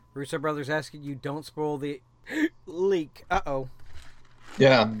Russo Brothers asking you don't spoil the leak. Uh-oh.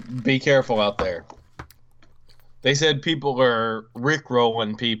 Yeah, be careful out there. They said people are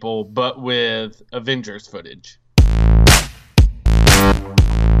rickrolling people, but with Avengers footage.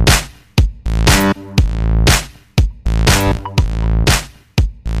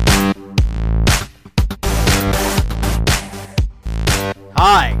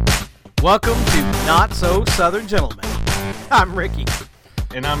 Hi. Welcome to Not So Southern Gentlemen. I'm Ricky.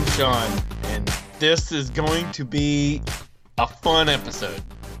 And I'm Sean, and this is going to be a fun episode.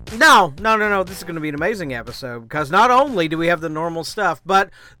 No. This is going to be an amazing episode because not only do we have the normal stuff, but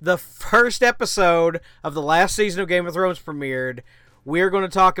the first episode of the last season of Game of Thrones premiered. We're going to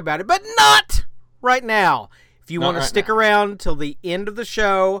talk about it, but not right now. If you want to stick around till the end of the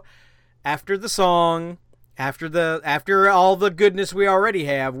show, after the song, after all the goodness we already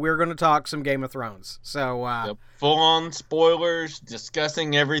have, we're going to talk some Game of Thrones. So full-on spoilers,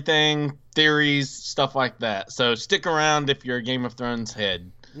 discussing everything, theories, stuff like that. So stick around if you're a Game of Thrones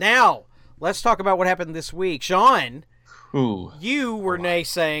head. Now, let's talk about what happened this week. Sean, Ooh. You were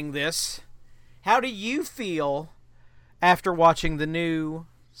naysaying this. How do you feel after watching the new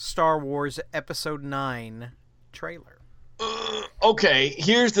Star Wars Episode 9 trailer? Okay,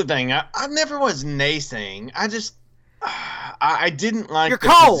 here's the thing. I never was naysaying. I didn't like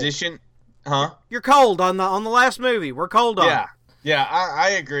position. Huh? You're cold on the last movie. We're cold on it. Yeah, I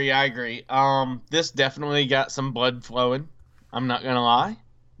agree. This definitely got some blood flowing. I'm not gonna lie.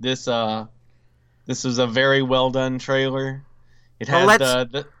 This was a very well done trailer. It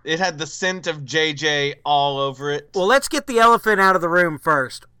had the scent of JJ all over it. Well, let's get the elephant out of the room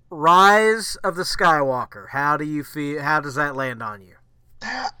first. Rise of the Skywalker. How do you feel? How does that land on you?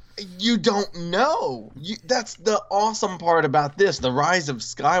 You don't know. That's the awesome part about this. The Rise of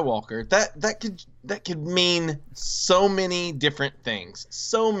Skywalker. That could mean so many different things.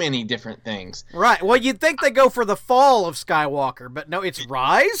 So many different things. Right. Well, you'd think they go for the fall of Skywalker, but no, it's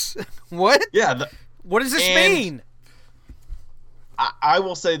Rise. What? Yeah. What does this mean? I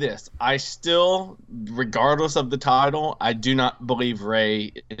will say this. I still, regardless of the title, I do not believe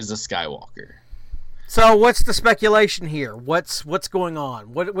Rey is a Skywalker. So what's the speculation here? What's going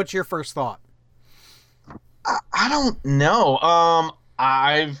on? What's your first thought? I don't know.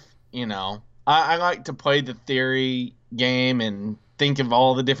 I like to play the theory game and think of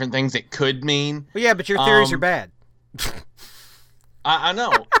all the different things it could mean. Well, yeah, but your theories are bad. I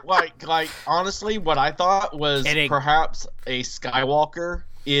know. like honestly, what I thought was perhaps a Skywalker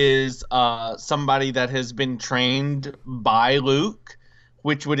is somebody that has been trained by Luke,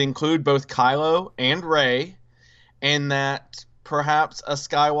 which would include both Kylo and Rey, and that perhaps a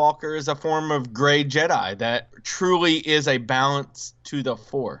Skywalker is a form of gray Jedi that truly is a balance to the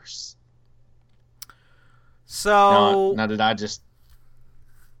Force. So now did I just?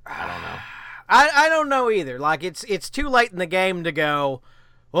 I don't know. I don't know either. Like it's too late in the game to go,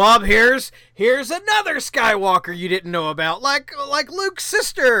 well, here's another Skywalker you didn't know about, like Luke's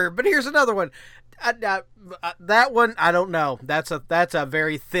sister. But here's another one. That one I don't know. That's a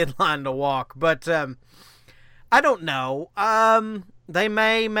very thin line to walk. But I don't know. They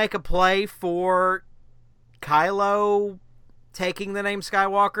may make a play for Kylo taking the name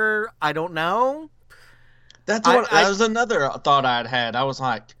Skywalker. I don't know. That was another thought I'd had. I was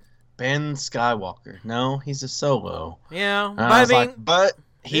like, Ben Skywalker. No, he's a Solo. Yeah, but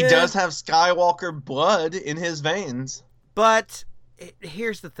he does have Skywalker blood in his veins. But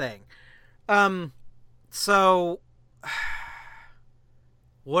here's the thing. So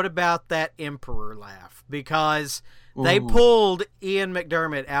what about that Emperor laugh? Because they pulled Ian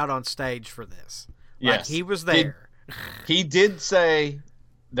McDermott out on stage for this. Yes, he was there. He did say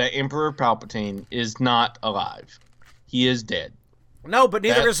that Emperor Palpatine is not alive. He is dead. No, but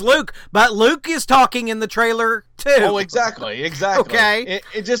neither is Luke. But Luke is talking in the trailer too. Oh, exactly. Okay.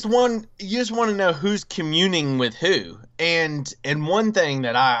 You just want to know who's communing with who. And one thing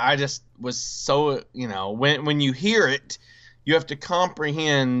that I just was so, when you hear it, you have to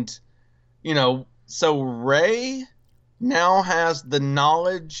comprehend, so Rey now has the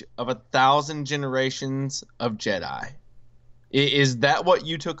knowledge of 1,000 generations of Jedi. Is that what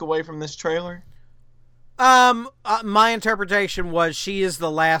you took away from this trailer? My interpretation was she is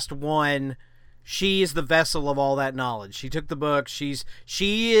the last one. She is the vessel of all that knowledge. She took the book.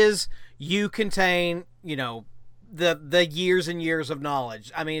 You contain, the years and years of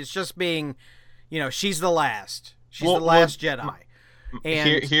knowledge. I mean, it's just being, she's the last. She's the last Jedi.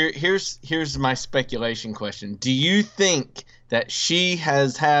 And here's my speculation question. Do you think that she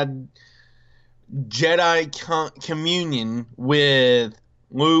has had Jedi communion with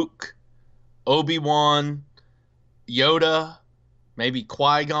Luke, Obi-Wan, Yoda, maybe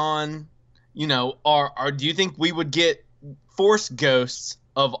Qui-Gon, or do you think we would get Force ghosts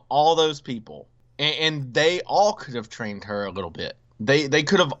of all those people? And they all could have trained her a little bit. They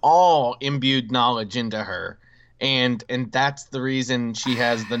could have all imbued knowledge into her. And that's the reason she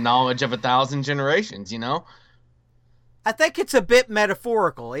has the knowledge of 1,000 generations, I think it's a bit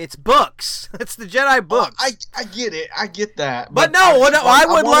metaphorical. It's books. It's the Jedi books. I get it. I get that. But I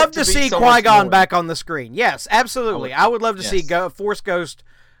would love to see Qui-Gon back on the screen. Yes, absolutely. I would love to see Force Ghost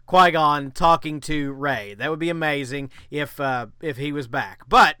Qui-Gon talking to Rey. That would be amazing if he was back.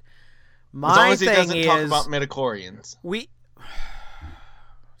 But my thing is, as long as he doesn't talk about midichlorians.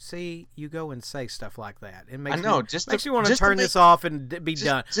 See, you go and say stuff like that. It makes makes me want to turn this off and be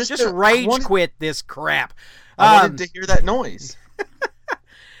done. Just rage quit this crap. I wanted to hear that noise.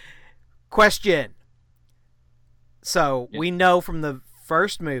 Question. So, we know from the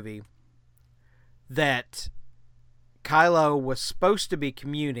first movie that Kylo was supposed to be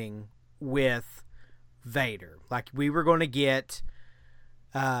communing with Vader. Like, we were going to get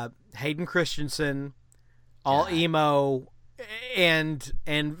Hayden Christensen, all emo, and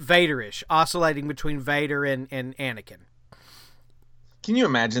Vaderish, oscillating between Vader and Anakin. Can you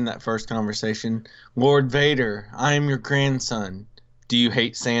imagine that first conversation? Lord Vader, I am your grandson. Do you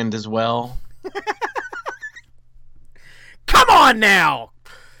hate sand as well? Come on now!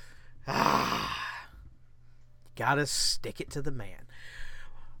 Gotta stick it to the man.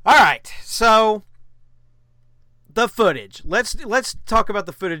 All right, so the footage. Let's talk about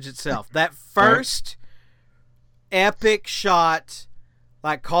the footage itself. That first epic shot,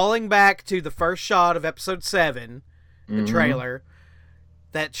 like calling back to the first shot of Episode 7, the trailer.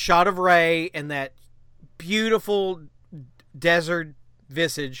 That shot of Rey and that beautiful desert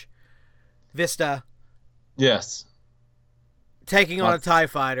vista. Yes. Taking on a TIE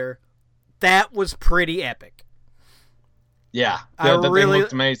fighter. That was pretty epic. Yeah. That really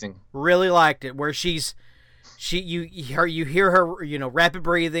looked amazing. Really liked it. Where you hear her, rapid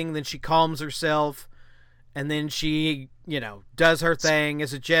breathing, then she calms herself, and then she, does her thing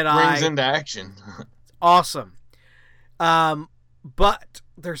as a Jedi. Brings into action. Awesome. But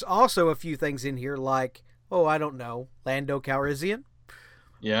there's also a few things in here like, I don't know, Lando Calrissian.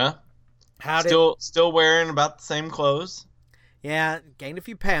 Yeah. Still wearing about the same clothes. Yeah, gained a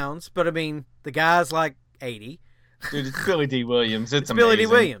few pounds, but I mean, the guy's like 80. Dude, it's Billy D. Williams. It's amazing. Billy D.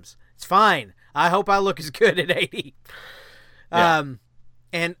 Williams. It's fine. I hope I look as good at 80. Yeah.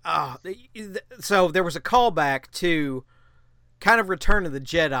 So there was a callback to kind of Return of the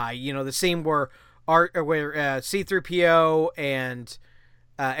Jedi. The scene where C-3PO and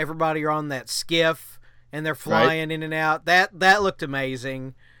everybody are on that skiff and they're flying in and out. That looked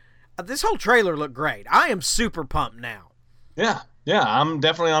amazing. This whole trailer looked great. I am super pumped now. Yeah, I'm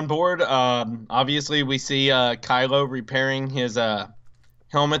definitely on board. Obviously, we see Kylo repairing his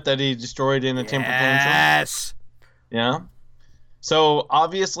helmet that he destroyed in a temper tantrum. Yes. Yeah. So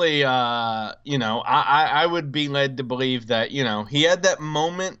obviously, I would be led to believe that, he had that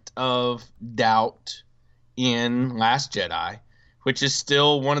moment of doubt in Last Jedi, which is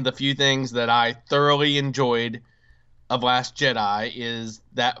still one of the few things that I thoroughly enjoyed of Last Jedi is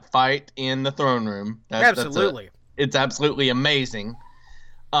that fight in the throne room. Absolutely. It's absolutely amazing.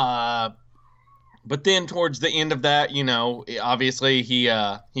 But then towards the end of that, obviously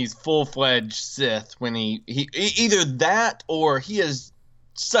he's full-fledged Sith when he either that or he has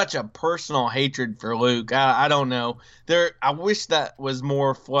such a personal hatred for Luke. I don't know. I wish that was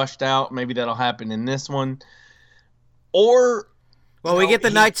more flushed out. Maybe that'll happen in this one. Or we get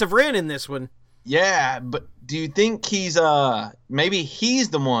the Knights of Ren in this one. Yeah, but do you think he's maybe he's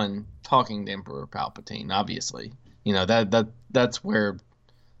the one talking to Emperor Palpatine? Obviously, that's where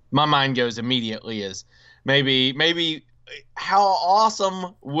my mind goes immediately. Is maybe how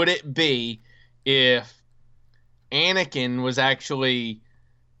awesome would it be if Anakin was actually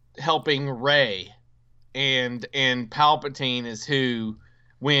helping Rey, and Palpatine is who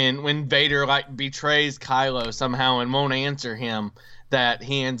when Vader betrays Kylo somehow and won't answer him, that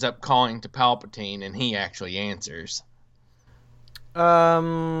he ends up calling to Palpatine and he actually answers.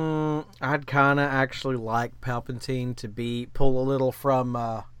 I'd kind of actually like Palpatine to pull a little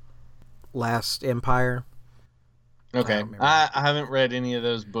from Last Empire. Okay, I haven't read any of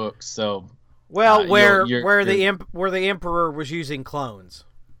those books, so where the Emperor was using clones.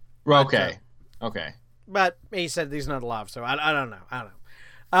 Okay. But he said he's not alive, so I don't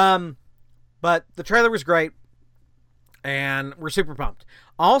know. But the trailer was great, and we're super pumped.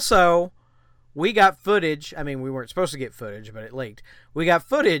 Also, we got footage. I mean, we weren't supposed to get footage, but it leaked. We got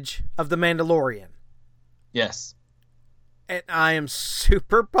footage of The Mandalorian. Yes. And I am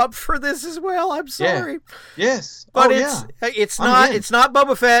super pumped for this as well. I'm sorry. Yes. But it's not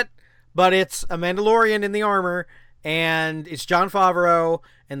Boba Fett, but it's a Mandalorian in the armor, and it's Jon Favreau,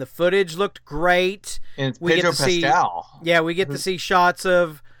 and the footage looked great. And it's Pedro Pascal. We get to see shots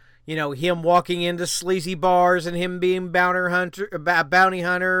of, him walking into sleazy bars and him being bounty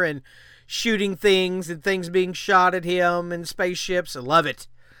hunter and shooting things and things being shot at him and spaceships. I love it.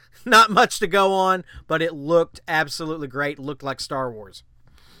 Not much to go on, but it looked absolutely great. It looked like Star Wars.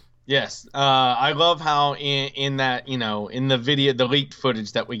 Yes. I love how in that, in the video, the leaked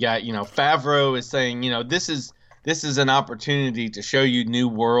footage that we got, Favreau is saying, this is an opportunity to show you new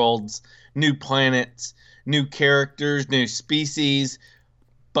worlds, new planets, new characters, new species,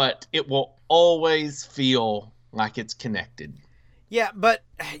 but it will always feel like it's connected. Yeah, but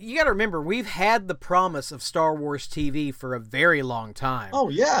you got to remember, we've had the promise of Star Wars TV for a very long time. Oh,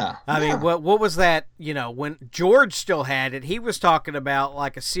 yeah. I mean, what was that, when George still had it, he was talking about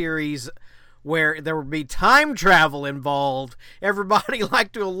like a series where there would be time travel involved. Everybody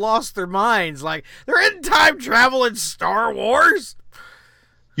liked to have lost their minds. Like, there isn't time travel in Star Wars.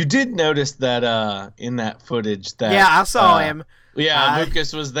 You did notice that in that footage that... Yeah, I saw him. Yeah,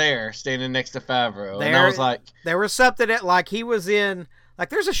 Lucas was there, standing next to Favreau, and I was like, there was something that, like, he was in, like,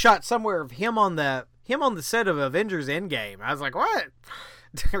 there's a shot somewhere of him on the set of Avengers Endgame. I was like, what?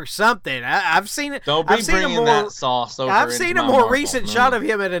 Or something. I've seen it. Don't be bringing that sauce over. I've seen a more recent shot of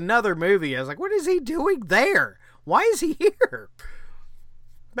him in another movie. I was like, what is he doing there? Why is he here?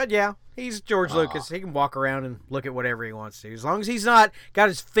 But yeah, he's George Lucas. He can walk around and look at whatever he wants to, as long as he's not got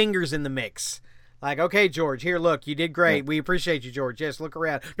his fingers in the mix. Like, okay, George, here, look, you did great. We appreciate you, George. Yes, look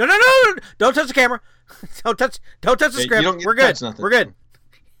around. No, don't touch the camera. Don't touch the script. We're good. We're good.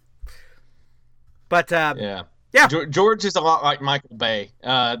 But yeah. George is a lot like Michael Bay.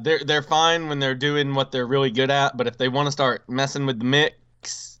 They're fine when they're doing what they're really good at, but if they want to start messing with the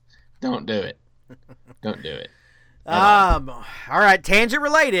mix, don't do it. Don't do it. All right, tangent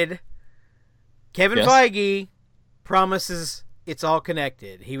related. Kevin Feige promises it's all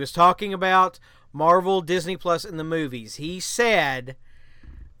connected. He was talking about Marvel, Disney Plus, and the movies. He said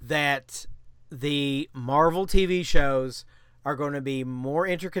that the Marvel TV shows are going to be more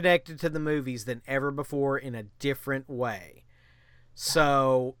interconnected to the movies than ever before in a different way.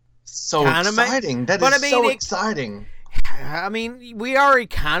 So exciting. Exciting. I mean, we already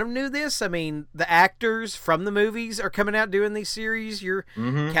kind of knew this. I mean, the actors from the movies are coming out doing these series. Your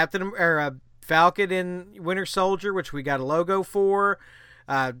Falcon and Winter Soldier, which we got a logo for.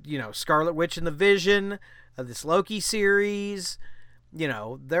 Scarlet Witch and the Vision of this Loki series.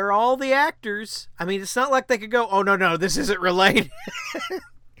 They're all the actors. I mean, it's not like they could go, oh, no, this isn't related.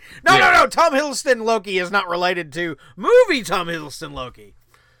 No, Tom Hiddleston Loki is not related to movie Tom Hiddleston Loki.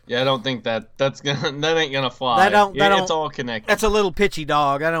 Yeah, I don't think that ain't gonna fly. It's all connected. That's a little pitchy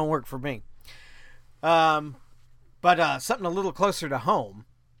dog. That don't work for me. But something a little closer to home.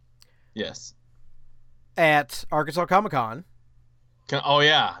 Yes. At Arkansas Comic-Con. Oh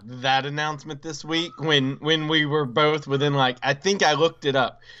yeah, that announcement this week when we were both within, like, I think I looked it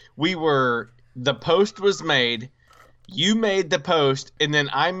up. The post was made, you made the post, and then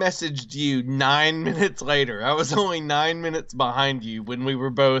I messaged you 9 minutes later. I was only 9 minutes behind you when we were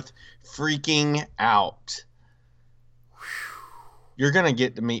both freaking out. You're gonna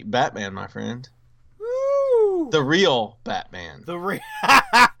get to meet Batman, my friend. Woo! The real Batman. The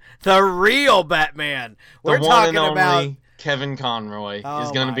real Batman. We're talking about Kevin Conroy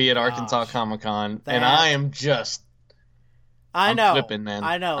is going to be at Arkansas Comic-Con, and I am just... I'm flipping, man.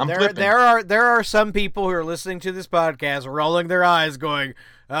 I know. I'm flipping. There are some people who are listening to this podcast rolling their eyes going,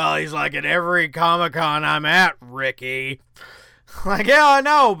 oh, he's like at every Comic-Con I'm at, Ricky. Like, yeah, I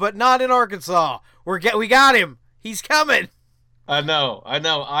know, but not in Arkansas. We got him. He's coming. I know.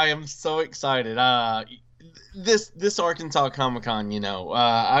 I am so excited. This Arkansas Comic-Con,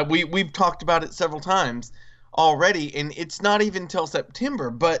 we've talked about it several times already, and it's not even till September,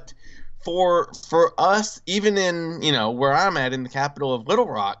 but for us, even in where I'm at in the capital of Little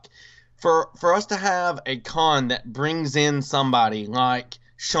Rock, for us to have a con that brings in somebody like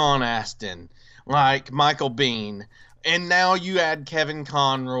Sean Astin, like Michael Biehn, and now you add Kevin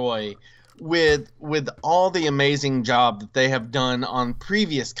Conroy with all the amazing job that they have done on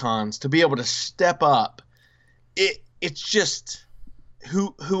previous cons, to be able to step up, it's just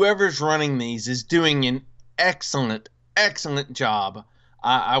whoever's running these is doing an excellent job.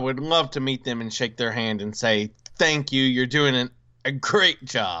 I would love to meet them and shake their hand and say, thank you, you're doing a great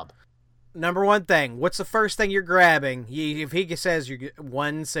job. Number one thing, what's the first thing you're grabbing? If he says you get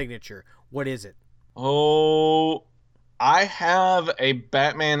one signature, what is it? Oh, I have a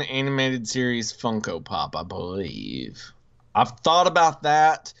Batman animated series Funko Pop, I believe. I've thought about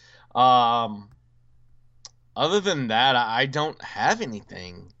that. Um, Other than that, I don't have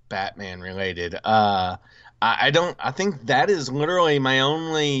anything Batman related. I don't. I think that is literally my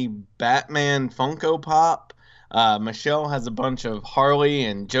only Batman Funko Pop. Michelle has a bunch of Harley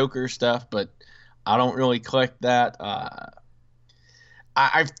and Joker stuff, but I don't really collect that.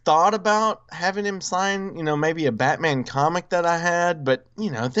 I've thought about having him sign, maybe a Batman comic that I had, but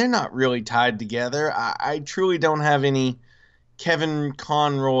they're not really tied together. I truly don't have any Kevin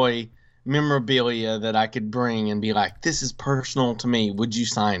Conroy memorabilia that I could bring and be like, this is personal to me. Would you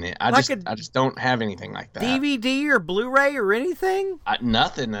sign it? I just don't have anything like that. DVD or Blu-ray or anything?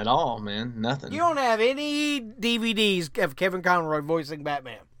 Nothing at all, man. Nothing. You don't have any DVDs of Kevin Conroy voicing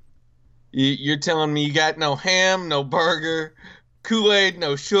Batman? You're telling me you got no ham, no burger, Kool-Aid,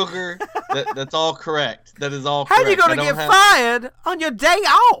 no sugar? That's all correct. That is all correct. How you going to get fired on your day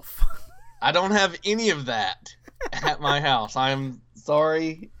off? I don't have any of that at my house. I'm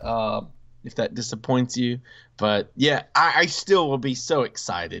sorry if that disappoints you, but yeah, I still will be so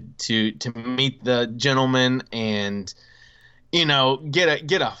excited to meet the gentleman and get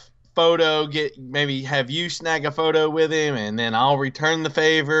a photo, maybe have you snag a photo with him, and then I'll return the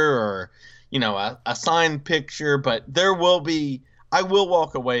favor, or a signed picture. But I will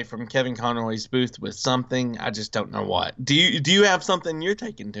walk away from Kevin Conroy's booth with something. I just don't know what. Do you have something you're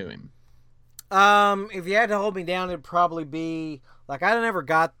taking to him? If you had to hold me down, it'd probably be like I never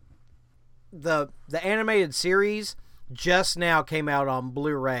got the animated series. Just now came out on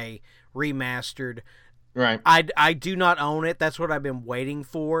Blu-ray remastered. Right. I do not own it. That's what I've been waiting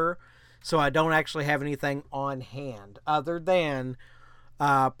for. So I don't actually have anything on hand other than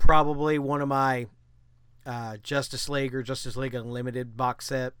probably one of my Justice League or Justice League Unlimited box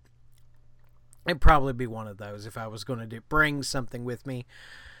set. It'd probably be one of those if I was going to bring something with me.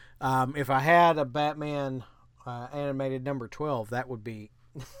 If I had a Batman animated number 12, that would be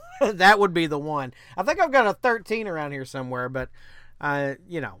that would be the one. I think I've got a 13 around here somewhere, but I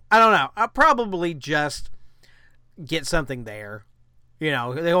don't know. I'll probably just get something there.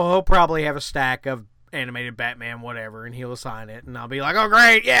 He'll probably have a stack of animated Batman, whatever, and he'll assign it, and I'll be like, "Oh,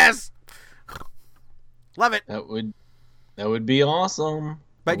 great, yes, love it." That would be awesome.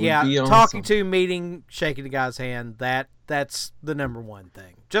 But yeah, talking to, meeting, shaking the guy's hand, that's the number one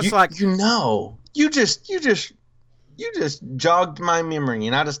thing. You just jogged my memory,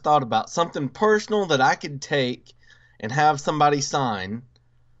 and I just thought about something personal that I could take and have somebody sign.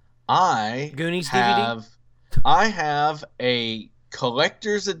 Goonies DVD? I have a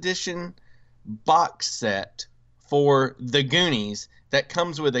collector's edition box set for the Goonies that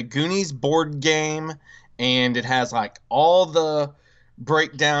comes with a Goonies board game, and it has like all the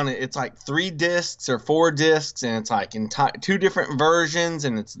breakdown. It's like 3 discs or 4 discs, and it's like in 2 different versions,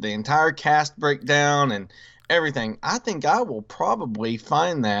 and it's the entire cast breakdown and everything. I think I will probably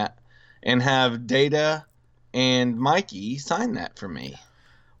find that and have Data and Mikey sign that for me.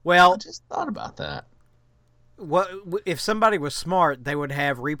 Well, I just thought about that. What if somebody was smart? They would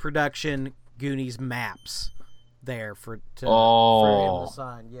have reproduction Goonies maps there for him to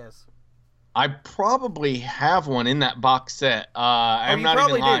sign. Yes, I probably have one in that box set. I'm not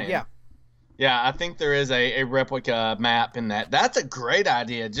even lying. Yeah. Yeah, I think there is a replica map in that. That's a great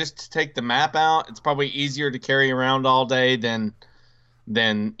idea. Just to take the map out, it's probably easier to carry around all day than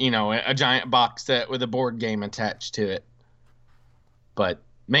a giant box set with a board game attached to it. But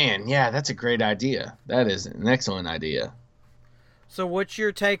man, yeah, that's a great idea. That is an excellent idea. So what's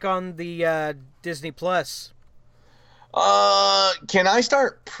your take on the Disney Plus? Can I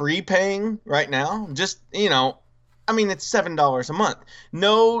start prepaying right now? Just, it's $7 a month.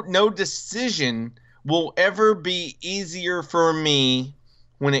 No decision will ever be easier for me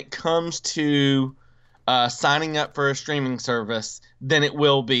when it comes to signing up for a streaming service than it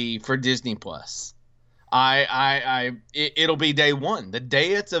will be for Disney Plus. It'll be day one. The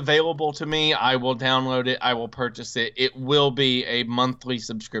day it's available to me, I will download it. I will purchase it. It will be a monthly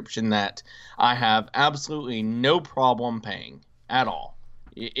subscription that I have absolutely no problem paying at all.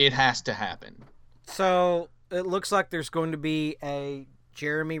 It has to happen. So it looks like there's going to be a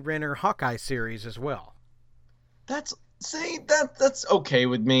Jeremy Renner Hawkeye series as well. That's okay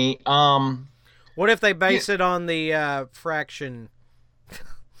with me. What if they base it on the Fraction?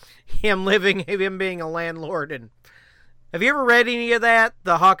 Him being a landlord. And have you ever read any of that?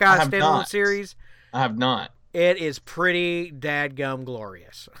 The Hawkeye standalone series? I have not. It is pretty dadgum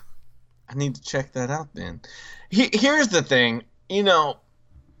glorious. I need to check that out then. Here's the thing.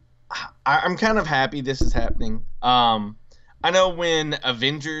 I'm kind of happy this is happening. I know when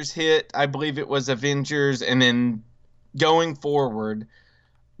Avengers hit, I believe it was Avengers, and then going forward,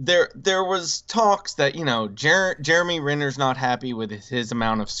 there was talks that Jeremy Renner's not happy with his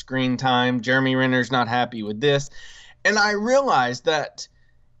amount of screen time. Jeremy Renner's not happy with this, and I realized that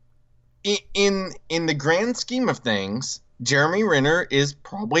in the grand scheme of things, Jeremy Renner is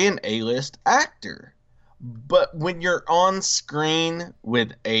probably an A-list actor. But when you're on screen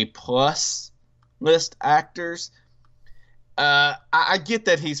with A-plus list actors, I get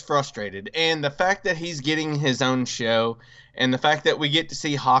that he's frustrated. And the fact that he's getting his own show, and the fact that we get to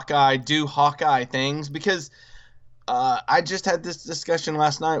see Hawkeye do Hawkeye things, because I just had this discussion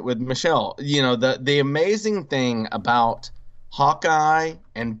last night with Michelle. The amazing thing about Hawkeye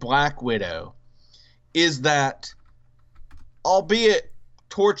and Black Widow is that, albeit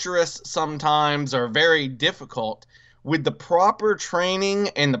torturous sometimes or very difficult, with the proper training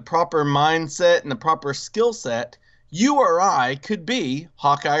and the proper mindset and the proper skill set, you or I could be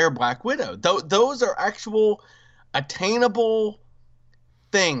Hawkeye or Black Widow. Those are actual attainable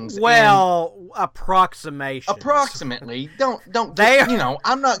things. Well, approximations. Approximately. Don't. They are,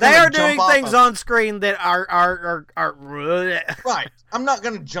 I'm not. They are doing things on screen that are right. I'm not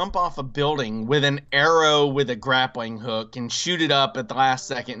going to jump off a building with an arrow with a grappling hook and shoot it up at the last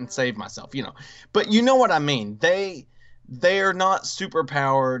second and save myself. But you know what I mean. They are not super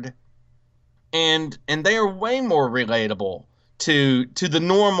powered, and they are way more relatable to the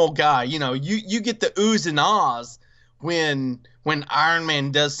normal guy. You get the oohs and ahs when Iron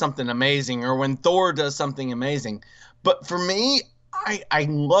Man does something amazing or when Thor does something amazing. But for me, I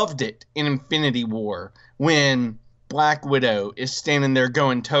loved it in Infinity War when Black Widow is standing there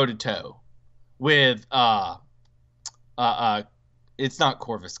going toe-to-toe with it's not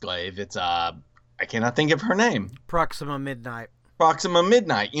Corvus Glaive, it's I cannot think of her name. Proxima Midnight.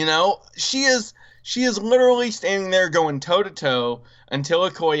 She is literally standing there going toe-to-toe until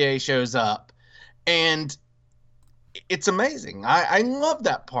Okoye shows up, and it's amazing. I love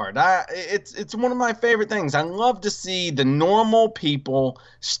that part. It's one of my favorite things. I love to see the normal people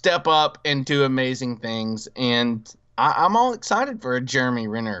step up and do amazing things, and I'm all excited for a Jeremy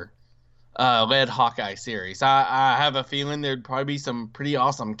Renner led Hawkeye series. I have a feeling there'd probably be some pretty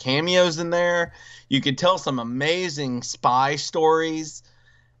awesome cameos in there. You could tell some amazing spy stories,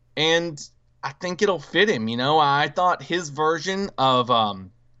 and I think it'll fit him. I thought his version of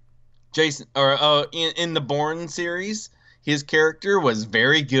Jason, or in the Bourne series, his character was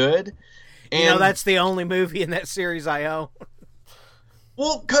very good. And that's the only movie in that series I own.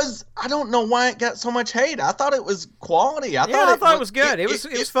 Well, because I don't know why it got so much hate. I thought it was quality. I thought it was good. It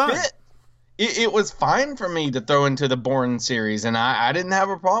was fun. It was fine for me to throw into the Bourne series, and I didn't have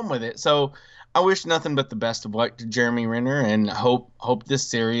a problem with it. So I wish nothing but the best of luck to Jeremy Renner, and hope this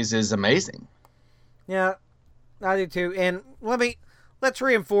series is amazing. Yeah, I do too. And let's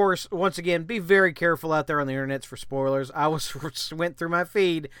reinforce once again: be very careful out there on the internet for spoilers. I went through my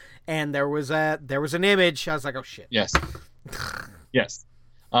feed, and there was an image. I was like, oh shit. Yes. Yes.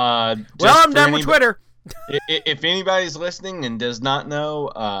 Well, I'm done with Twitter. If anybody's listening and does not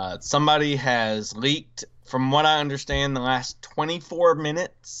know, somebody has leaked, from what I understand, the last 24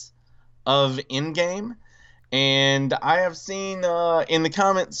 minutes of Endgame. And I have seen in the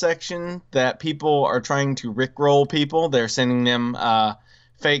comment section that people are trying to rickroll people. They're sending them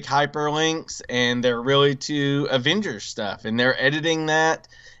fake hyperlinks, and they're really to Avengers stuff. And they're editing that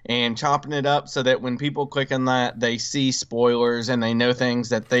and chopping it up so that when people click on that, they see spoilers and they know things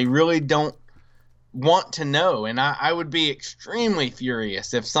that they really don't want to know. And I would be extremely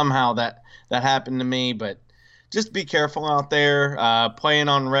furious if somehow that happened to me. But just be careful out there, playing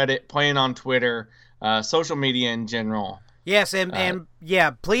on Reddit, playing on Twitter, social media in general. Yes, and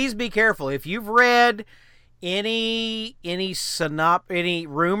please be careful. If you've read any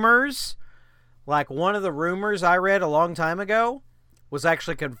rumors, like one of the rumors I read a long time ago was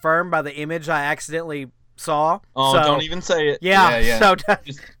actually confirmed by the image I accidentally saw. Oh, so, don't even say it. Yeah. So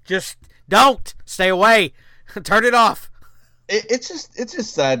just don't. Stay away. Turn it off. It's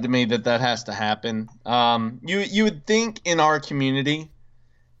just sad to me that has to happen. You would think in our community,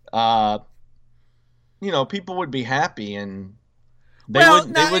 people would be happy and they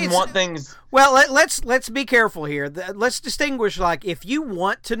wouldn't want things. Well, let's be careful here. Let's distinguish. Like, if you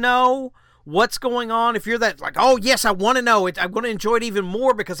want to know what's going on, if you're that like, oh yes, I want to know it, I'm going to enjoy it even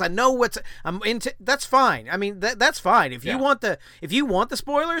more because I know I'm into. That's fine. I mean, that's fine. If you want the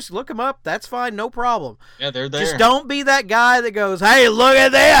spoilers, look them up. That's fine, no problem. Yeah, they're there. Just don't be that guy that goes, hey, look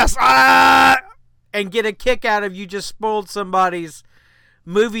at this, and get a kick out of you just spoiled somebody's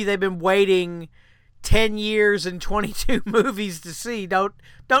movie they've been waiting 10 years and 22 movies to see. Don't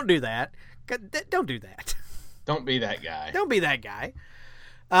do that. Don't do that. Don't be that guy. Don't be that guy.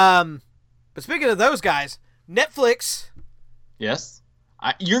 But speaking of those guys, Netflix. Yes.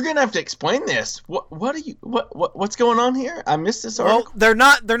 You're gonna have to explain this. What are you? What's going on here? I missed this Well, article.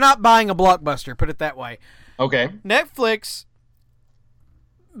 they're not buying a Blockbuster. Put it that way. Okay, Netflix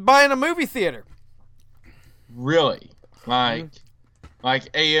buying a movie theater. really? Like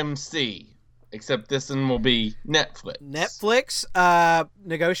AMC, except this one will be Netflix. Netflix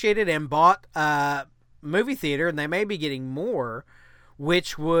negotiated and bought a movie theater, and they may be getting more,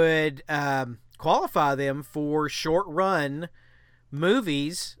 which would qualify them for short-run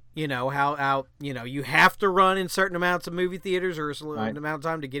movies. You know how you have to run in certain amounts of movie theaters or a certain amount of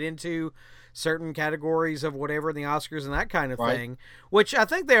time to get into certain categories of whatever in the Oscars and that kind of thing, which I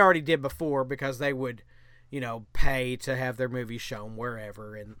think they already did before because they would, pay to have their movies shown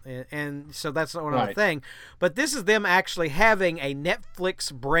wherever, and so that's not another thing. But this is them actually having a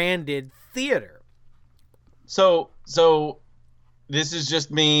Netflix branded theater. So this is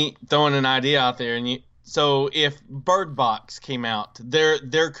just me throwing an idea out there, and so if Bird Box came out,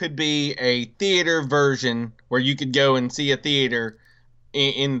 there could be a theater version where you could go and see a theater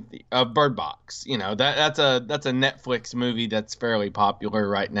in a Bird Box. That's a Netflix movie that's fairly popular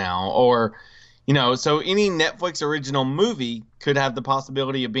right now, or so any Netflix original movie could have the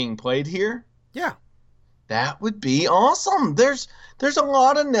possibility of being played here. Yeah. That would be awesome. There's a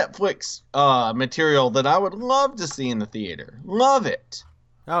lot of Netflix material that I would love to see in the theater. Love it.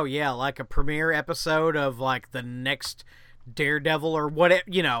 Oh yeah, like a premiere episode of like the next Daredevil or what,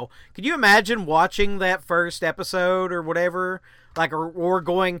 Could you imagine watching that first episode or whatever? Like or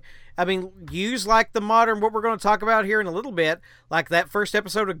going, use like the modern, what we're going to talk about here in a little bit, like that first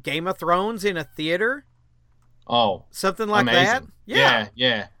episode of Game of Thrones in a theater. Oh, something like amazing. that.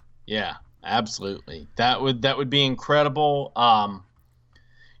 Yeah. Absolutely. That would be incredible.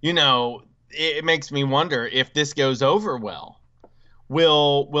 It makes me wonder if this goes over well.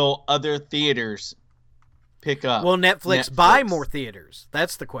 Will other theaters pick up? Will Netflix buy more theaters?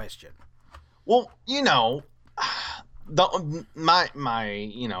 That's the question. Well, I would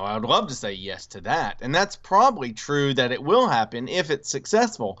love to say yes to that, and that's probably true that it will happen if it's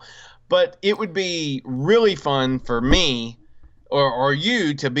successful. But it would be really fun for me or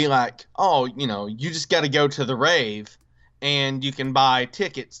you to be like, oh, you just got to go to the rave and you can buy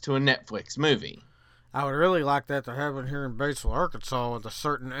tickets to a Netflix movie. I would really like that to happen here in Batesville, Arkansas, with a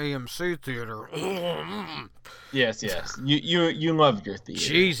certain AMC theater. Yes. You love your theater.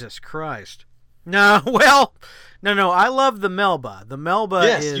 Jesus Christ. No, well, no. I love the Melba. The Melba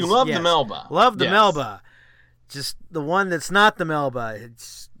yes, is... Yes, you love the Melba. Love the Melba. Just the one that's not the Melba.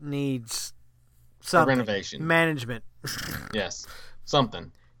 It needs something. A renovation. Management. Yes.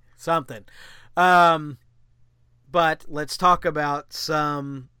 Something. But let's talk about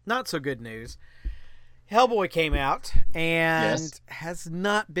some not so good news. Hellboy came out and has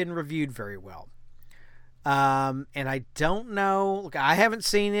not been reviewed very well. And I don't know. Look, I haven't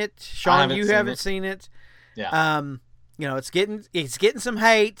seen it. Sean, you haven't seen it. Yeah. It's getting some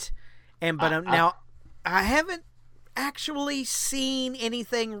hate, but now I haven't actually seen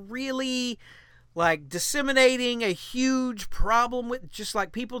anything really like disseminating a huge problem with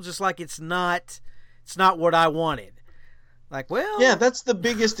people it's not what I wanted. Like, well, yeah, that's the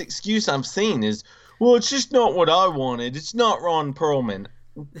biggest excuse I've seen is, well, it's just not what I wanted. It's not Ron Perlman.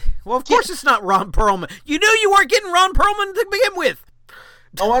 Well, of course it's not Ron Perlman. You knew you weren't getting Ron Perlman to begin with.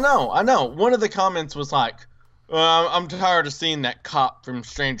 Oh, I know. One of the comments was like, I'm tired of seeing that cop from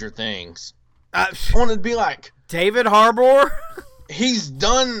Stranger Things. I wanted to be like... David Harbour? He's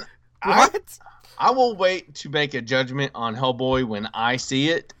done... What? I will wait to make a judgment on Hellboy when I see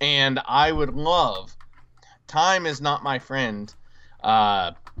it, and I would love... Time is not my friend,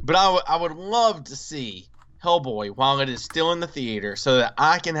 but I would love to see Hellboy while it is still in the theater so that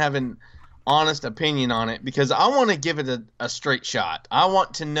I can have an honest opinion on it, because I want to give it a straight shot. I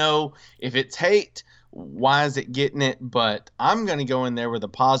want to know if it's hate, why is it getting it, but I'm going to go in there with a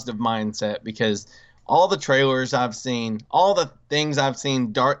positive mindset, because all the trailers I've seen, all the things I've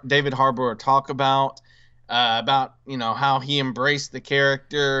seen David Harbour talk about how he embraced the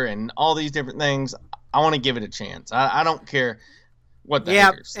character and all these different things, I want to give it a chance. I don't care what the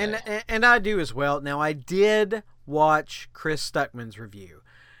haters say. And I do as well. Now, I did watch Chris Stuckman's review,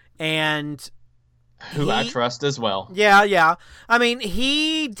 and I trust as well. Yeah.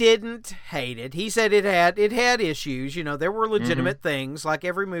 He didn't hate it. He said it had issues. There were legitimate things, like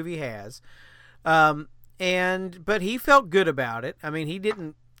every movie has. But he felt good about it. He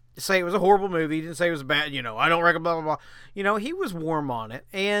didn't say it was a horrible movie. He didn't say it was bad. I don't recommend blah blah blah. He was warm on it,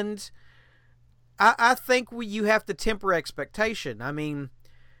 and I think you have to temper expectation.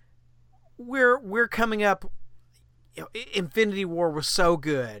 We're coming up. Infinity War was so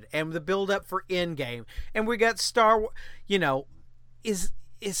good, and the build up for Endgame, and we got Star Wars. is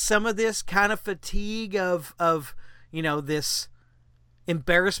some of this kind of fatigue of this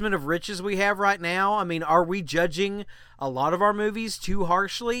embarrassment of riches we have right now? I mean, are we judging a lot of our movies too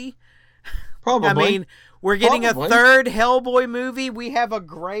harshly? Probably. I mean, we're getting a third Hellboy movie. We have a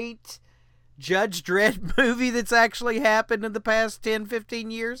great Judge Dredd movie that's actually happened in the past 10,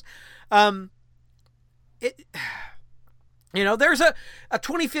 15 years. There's a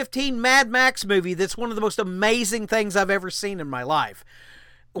 2015 Mad Max movie that's one of the most amazing things I've ever seen in my life.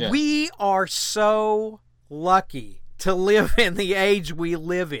 Yeah. We are so lucky to live in the age we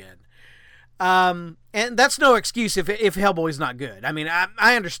live in. And that's no excuse if Hellboy's not good. I mean,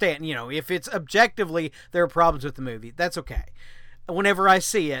 I understand, if it's objectively there are problems with the movie, that's okay. Whenever I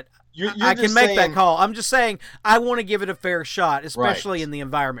see it, I can make that call. I'm just saying I want to give it a fair shot, especially in the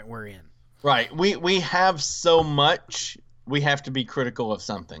environment we're in. Right. We have so much, we have to be critical of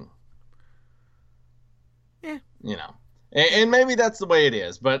something. Yeah. And maybe that's the way it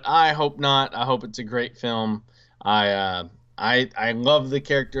is, but I hope not. I hope it's a great film. I love the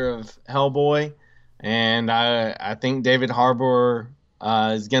character of Hellboy, and I think David Harbour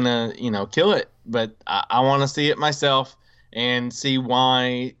is gonna kill it. But I want to see it myself and see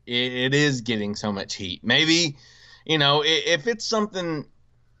why it is getting so much heat. Maybe if it's something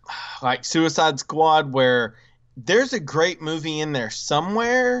like Suicide Squad where there's a great movie in there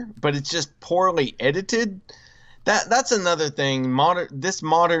somewhere, but it's just poorly edited. That's another thing.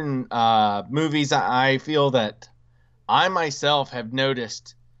 Modern movies, I feel that I myself have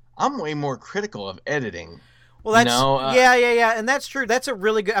noticed I'm way more critical of editing. Well, that's yeah, and that's true. That's a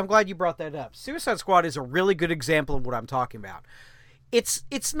really good. I'm glad you brought that up. Suicide Squad is a really good example of what I'm talking about.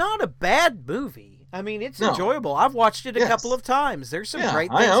 It's not a bad movie. I mean, it's enjoyable. I've watched it a couple of times. There's some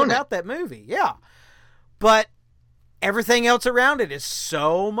great things about that movie. Yeah, but everything else around it is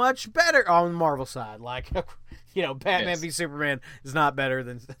so much better on the Marvel side. Like, Batman v Superman is not better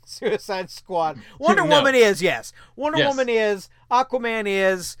than Suicide Squad. Wonder Woman is, yes. Wonder Woman is. Aquaman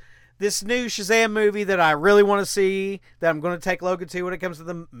is. This new Shazam movie that I really want to see, that I'm going to take Logan to when it comes to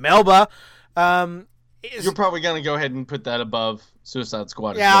the Melba. You're probably going to go ahead and put that above Suicide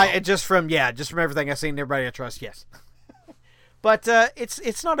Squad. Yeah, just from everything I've seen, everybody I trust, yes. But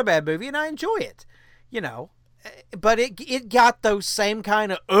it's not a bad movie, and I enjoy it. But it got those same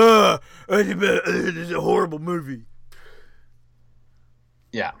kind of it's a horrible movie.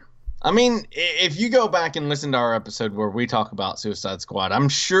 Yeah. I mean, if you go back and listen to our episode where we talk about Suicide Squad, I'm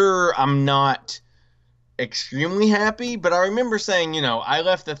sure I'm not extremely happy, but I remember saying, I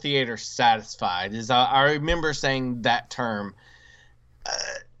left the theater satisfied. I remember saying that term.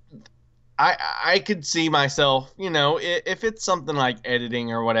 I could see myself, if it's something like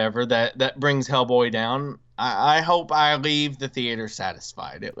editing or whatever that brings Hellboy down, I hope I leave the theater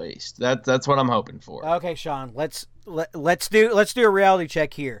satisfied at least. That's what I'm hoping for. Okay, Sean, let's do a reality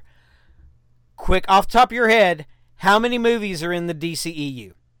check here. Quick, off the top of your head, how many movies are in the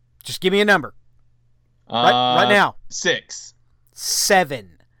DCEU? Just give me a number. Right now. 6.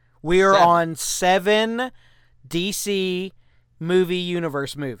 7. We are on 7 DC movie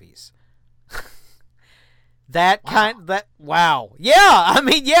universe movies. Wow. Yeah, I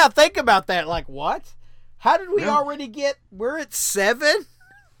mean, think about that. Like, what? How did we already we're at 7?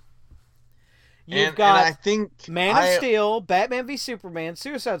 You've got I think Man of Steel, Batman v Superman,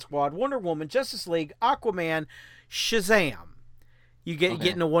 Suicide Squad, Wonder Woman, Justice League, Aquaman, Shazam. You're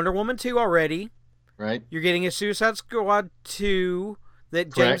getting a Wonder Woman 2 already. Right. You're getting a Suicide Squad 2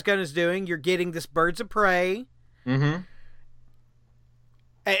 that James Gunn is doing. You're getting this Birds of Prey. Mm-hmm.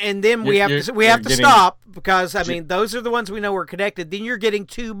 And then we have to stop because, I mean, those are the ones we know are connected. Then you're getting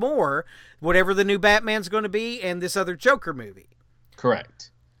 2 more, whatever the new Batman's going to be, and this other Joker movie. Correct.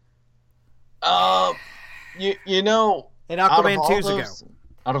 And Aquaman 2's ago.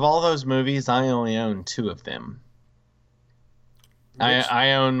 Out of all those movies, I only own 2 of them.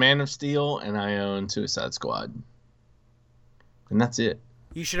 I own Man of Steel and I own Suicide Squad. And that's it.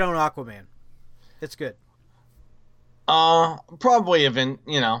 You should own Aquaman. It's good. Probably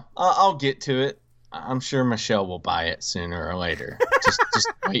I'll get to it. I'm sure Michelle will buy it sooner or later. just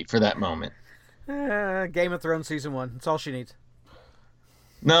wait for that moment. Game of Thrones season 1. That's all she needs.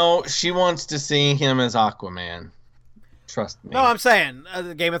 No, she wants to see him as Aquaman. Trust me. No, I'm saying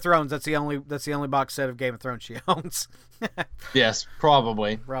Game of Thrones. That's the only box set of Game of Thrones she owns. Yes,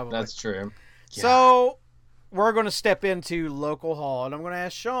 probably. That's true. Yeah. So we're going to step into local hall, and I'm going to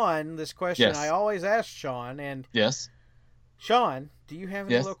ask Sean this question. Yes. I always ask Sean, and yes, Sean, do you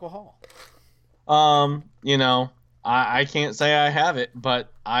have any local hall? I can't say I have it,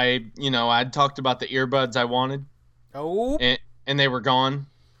 but I'd talked about the earbuds I wanted. Oh, and they were gone.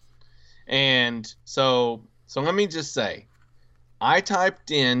 And so let me just say, I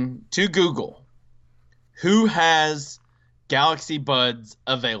typed in to Google, who has Galaxy Buds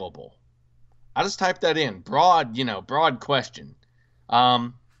available? I just typed that in. Broad question.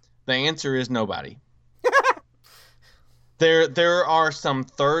 The answer is nobody. There are some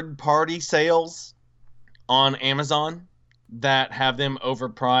third-party sales on Amazon that have them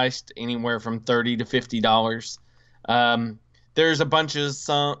overpriced anywhere from $30 to $50. There's a bunch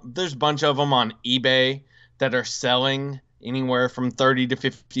of them on eBay that are selling anywhere from $30 to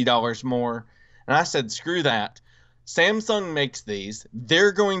 $50 more. And I said, screw that. Samsung makes these.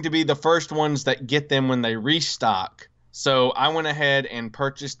 They're going to be the first ones that get them when they restock. So I went ahead and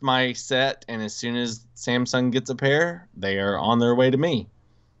purchased my set, and as soon as Samsung gets a pair, they are on their way to me.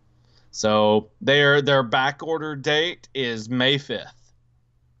 So their back order date is May 5th.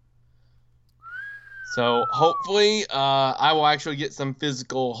 So hopefully I will actually get some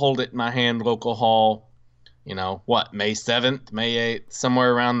physical hold it in my hand local haul. May 7th, May 8th,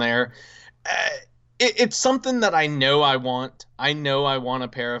 somewhere around there. It's something that I know I want. I know I want a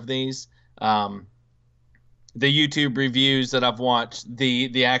pair of these. The YouTube reviews that I've watched,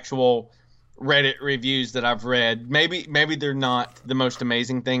 the actual Reddit reviews that I've read, maybe they're not the most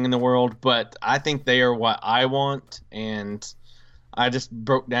amazing thing in the world, but I think they are what I want, and I just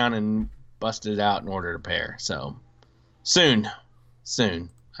broke down and busted it out and ordered a pair. So soon.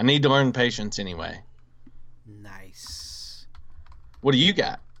 I need to learn patience anyway. Nice. What do you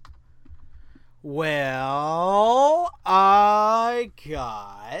got? Well, I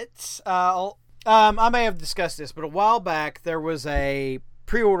got I may have discussed this, but a while back there was a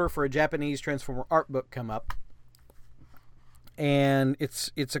pre-order for a Japanese Transformer art book come up, and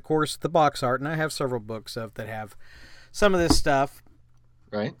it's of course the box art, and I have several books that have some of this stuff,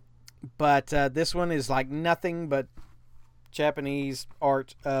 right? But this one is like nothing but Japanese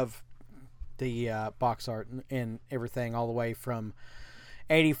art of the box art and everything, all the way from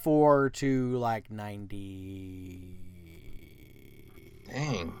 84 to like 90.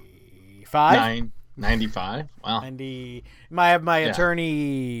 Dang. 95? Wow. 90. I have my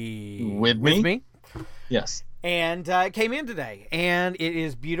attorney with me. Yes. And it came in today, and it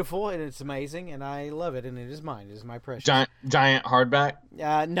is beautiful, and it's amazing, and I love it, and it is mine. It is my precious. Giant hardback?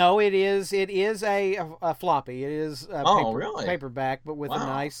 No, it is a floppy. It is really? Paperback, but with a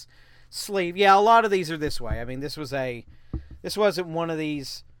nice sleeve. Yeah, a lot of these are this way. I mean, this wasn't one of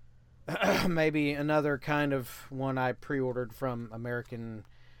these, maybe another kind of one I pre-ordered from American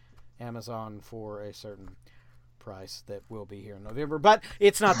Amazon for a certain price that will be here in November, but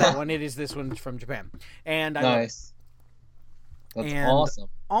it's not that one. It is this one from Japan, and nice. That's awesome.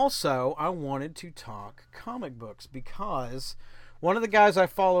 Also, I wanted to talk comic books because one of the guys I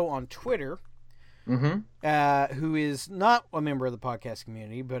follow on Twitter, who is not a member of the podcast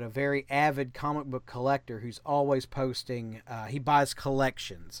community, but a very avid comic book collector who's always posting, he buys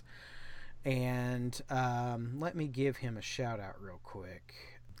collections, and let me give him a shout out real quick.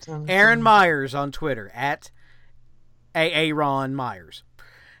 Aaron Myers on Twitter at Aaron Myers.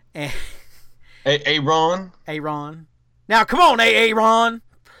 Aaron? Aaron. Now, come on, Aaron.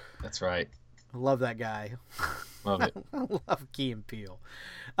 That's right. I love that guy. Love it. I love Key and Peele.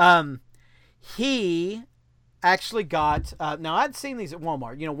 He actually got... now, I'd seen these at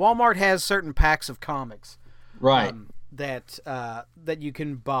Walmart. Walmart has certain packs of comics. Right. That you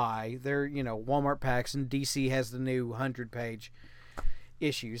can buy. They're, Walmart packs, and DC has the new 100-page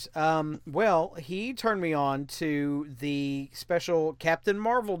issues. Well, he turned me on to the special Captain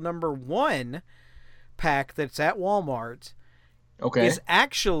Marvel #1 pack that's at Walmart. Okay. Is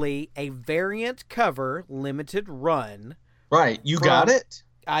actually a variant cover limited run. Right. You got it?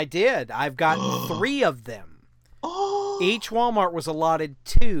 I did. I've got 3 of them. Oh. Each Walmart was allotted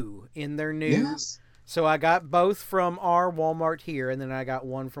 2 in their new. Yes. So I got both from our Walmart here, and then I got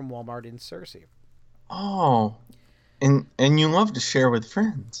one from Walmart in Searcy. Oh. And you love to share with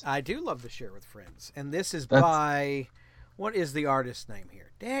friends. I do love to share with friends. And this is by... What is the artist's name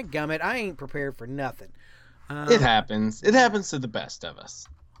here? Dadgummit, I ain't prepared for nothing. It happens. It happens to the best of us.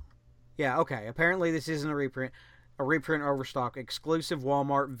 Yeah, okay. Apparently this isn't a reprint. A reprint overstock. Exclusive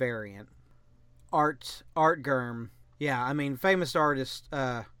Walmart variant. Art Germ. Yeah, I mean, famous artist...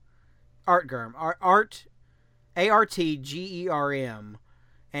 Art Germ. Art... ARTGERM.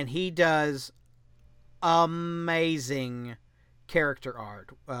 And he does... amazing character art.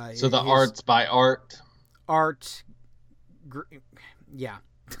 So the art's by Art? Yeah.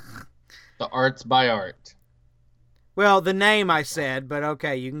 The art's by Art. Well, the name I said, but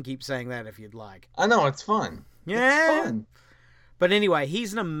okay, you can keep saying that if you'd like. I know, it's fun. Yeah. It's fun. But anyway,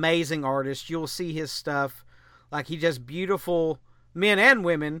 he's an amazing artist. You'll see his stuff. Like, he does beautiful men and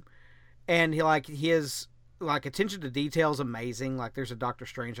women. And his like attention to detail is amazing. Like there's a Doctor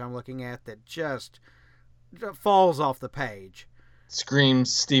Strange I'm looking at that just falls off the page.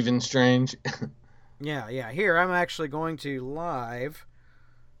 Screams Stephen Strange. Yeah. Here, I'm actually going to live.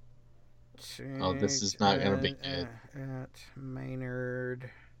 Oh, this is not going to be good. At Maynard.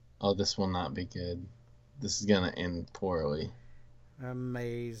 Oh, this will not be good. This is going to end poorly.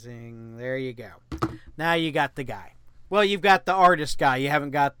 Amazing. There you go. Now you got the guy. Well, you've got the artist guy. You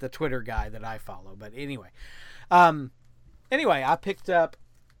haven't got the Twitter guy that I follow. But anyway. I picked up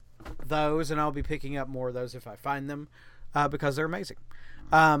those, and I'll be picking up more of those if I find them because they're amazing.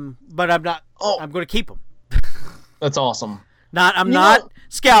 But I'm not. Oh. I'm going to keep them. That's awesome. I'm not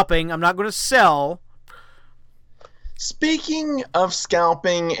scalping. I'm not going to sell. Speaking of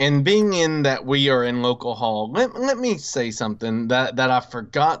scalping and being in that we are in local haul, let me say something that I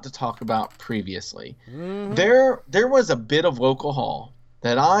forgot to talk about previously. Mm-hmm. There was a bit of local haul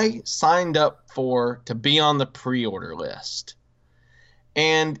that I signed up for to be on the pre-order list.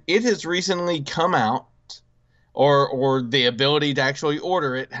 And it has recently come out, or the ability to actually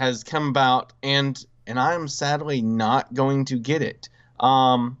order it has come about, and I am sadly not going to get it.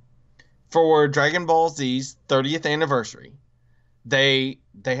 For Dragon Ball Z's 30th anniversary, they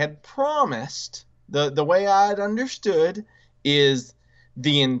had promised, the way I had understood is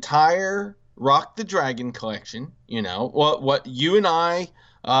the entire Rock the Dragon collection, what you and I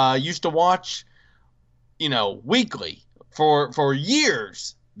used to watch, weekly for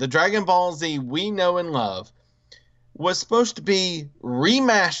years. The Dragon Ball Z we know and love was supposed to be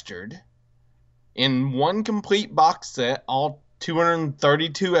remastered in one complete box set, all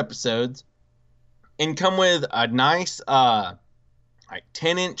 232 episodes, and come with a nice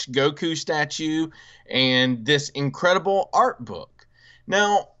 10-inch Goku statue and this incredible art book.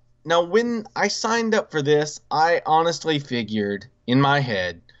 Now when I signed up for this, I honestly figured in my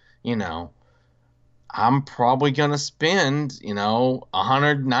head, I'm probably going to spend,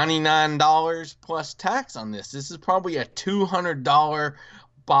 $199 plus tax on this. This is probably a $200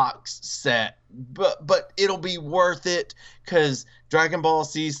 box set, but it'll be worth it because Dragon Ball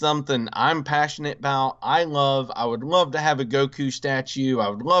Z is something I'm passionate about. I would love to have a Goku statue. I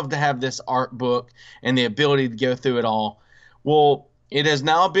would love to have this art book and the ability to go through it all. Well, it has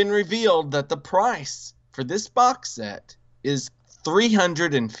now been revealed that the price for this box set is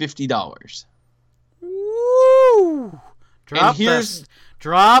 $350. Woo! Drop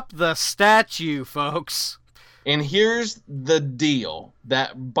the statue, folks. And here's the deal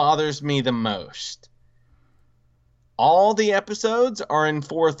that bothers me the most. All the episodes are in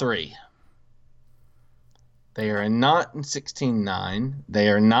 4:3. They are not in 16:9. They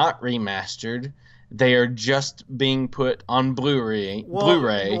are not remastered. They are just being put on Blu-ray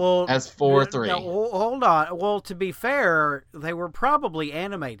as 4:3. No, hold on. Well, to be fair, they were probably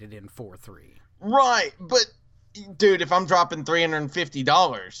animated in 4:3. Right, but dude, if I'm dropping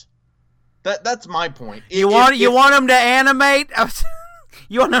 $350, that's my point. You want them to animate?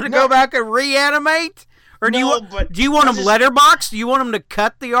 You want them to go back and reanimate? Or do you want them letterboxed? Do you want them to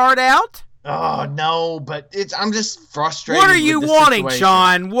cut the art out? Oh no, but I'm just frustrated. What are you wanting, situation.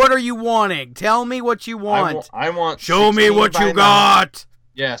 Sean? What are you wanting? Tell me what you want. I want. Show me what you got.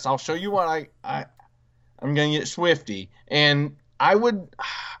 Yes, I'll show you what I'm gonna get Swifty, and I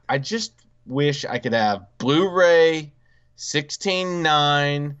just wish I could have Blu-ray,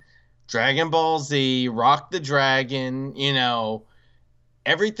 16:9, Dragon Ball Z, Rock the Dragon,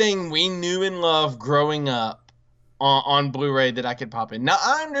 everything we knew and loved growing up on Blu-ray that I could pop in. Now,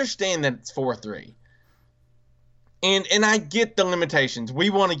 I understand that it's 4:3. And I get the limitations. We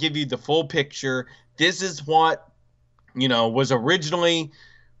want to give you the full picture. This is what, was originally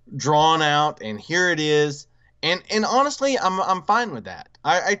drawn out, and here it is. And honestly, I'm fine with that.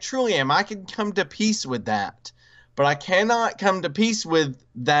 I truly am. I can come to peace with that. But I cannot come to peace with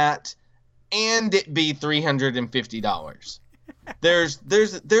that and it be $350.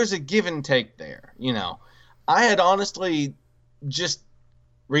 There's a give and take there, I had honestly just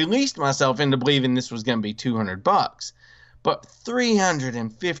released myself into believing this was going to be $200, but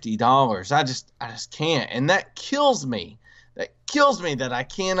 $350, I just can't, and that kills me. That kills me that I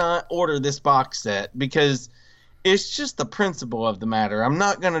cannot order this box set because it's just the principle of the matter. I'm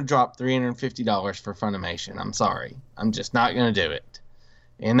not going to drop $350 for Funimation. I'm sorry. I'm just not going to do it.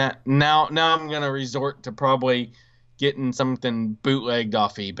 And that now I'm going to resort to probably getting something bootlegged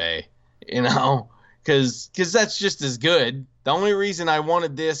off eBay, because that's just as good. The only reason I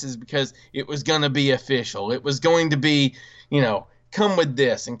wanted this is because it was going to be official. It was going to be, come with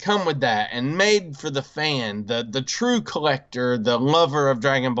this and come with that and made for the fan, the true collector, the lover of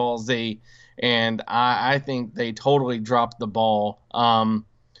Dragon Ball Z. And I think they totally dropped the ball.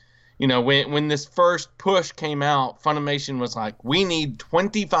 You know, when this first push came out, Funimation was like, we need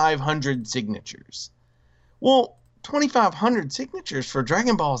 2,500 signatures. Well, 2,500 signatures for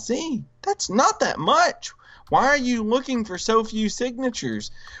Dragon Ball Z? That's not that much. Why are you looking for so few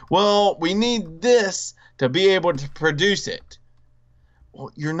signatures? Well, we need this to be able to produce it. Well,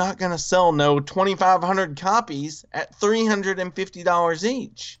 you're not going to sell no 2,500 copies at $350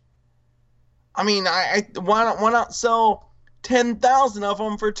 each. I mean, why not sell 10,000 of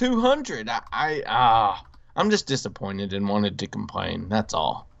them for 200? I'm just disappointed and wanted to complain. That's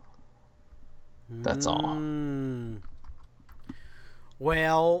all. That's all.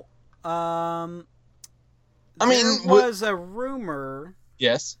 Well, I there mean, was a rumor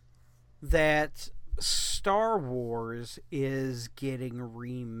yes, that Star Wars is getting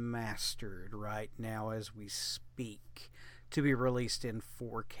remastered right now as we speak to be released in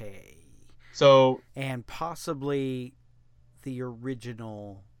 4K. So, and possibly the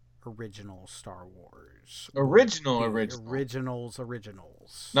original Star Wars. Originals.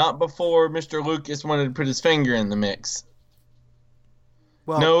 Not before Mr. Lucas wanted to put his finger in the mix.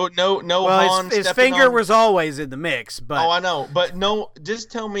 Well, no. Well, Han his finger on... was always in the mix, but oh, I know, but no.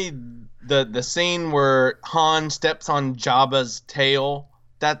 Just tell me the scene where Han steps on Jabba's tail.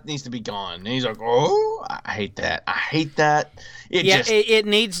 That needs to be gone. And he's like, oh, I hate that. It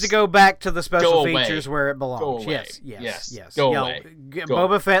needs to go back to the special features where it belongs. Yes. Go away.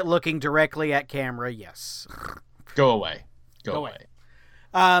 Boba Fett looking directly at camera. Yes. Go away. Go away.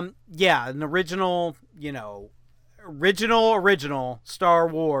 Yeah, an original, original Star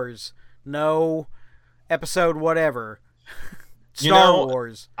Wars. No episode whatever. Star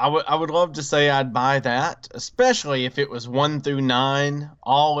Wars. I would love to say I'd buy that, especially if it was 1 through 9,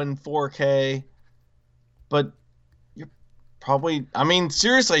 all in 4K. But you're probably, I mean,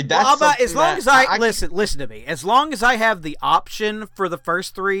 seriously, that's as long as I listen to me. As long as I have the option for the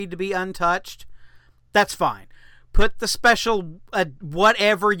first 3 to be untouched, that's fine. Put the special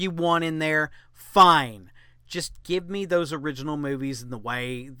whatever you want in there, fine. Just give me those original movies in the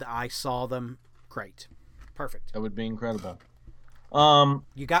way that I saw them. Great. Perfect. That would be incredible.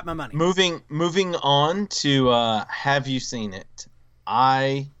 You got my money. Moving on to have you seen it?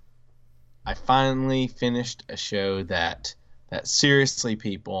 I finally finished a show that seriously,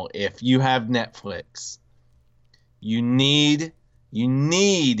 people, if you have Netflix, you need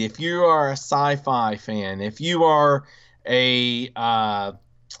if you are a sci-fi fan, if you are a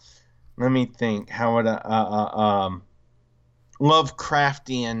let me think, how would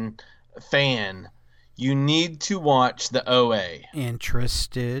Lovecraftian fan, you need to watch the OA.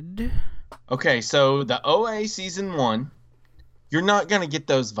 Interested. Okay, so the OA season 1, you're not going to get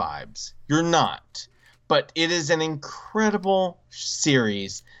those vibes. You're not. But it is an incredible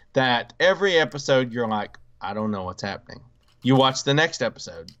series that every episode you're like, I don't know what's happening. You watch the next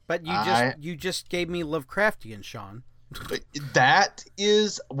episode. But you just gave me Lovecraftian, Sean.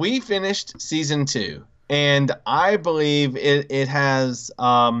 We finished season 2. And I believe it has,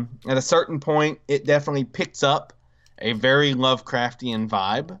 at a certain point, it definitely picks up a very Lovecraftian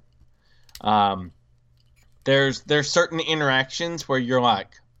vibe. There's certain interactions where you're like,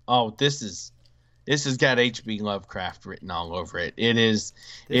 oh, this has got H.P. Lovecraft written all over it. This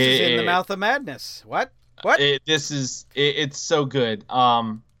is in the mouth of madness. What? It's so good.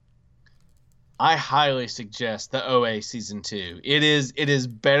 I highly suggest the OA season 2. It is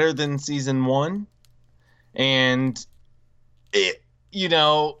better than season 1. And it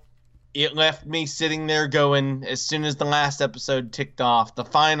left me sitting there going, as soon as the last episode ticked off, the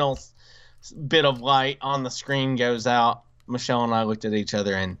final bit of light on the screen goes out, Michelle and I looked at each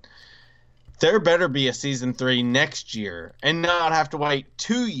other, and there better be a season 3 next year and not have to wait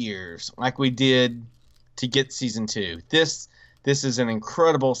 2 years like we did to get season 2. This is an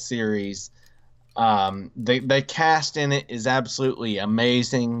incredible series. The cast in it is absolutely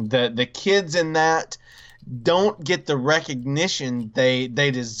amazing. The kids in that don't get the recognition they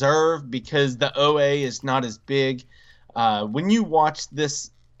deserve because the OA is not as big. When you watch this,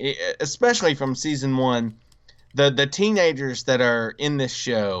 especially from season 1, the teenagers that are in this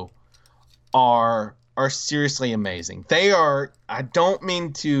show are seriously amazing. They are, I don't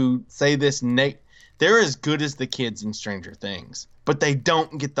mean to say this, they're as good as the kids in Stranger Things, but they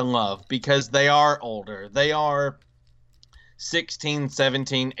don't get the love because they are older. They are 16,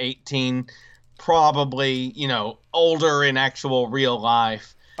 17, 18, probably, older in actual real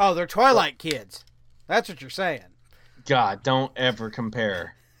life. Oh, they're Twilight kids. That's what you're saying. God, don't ever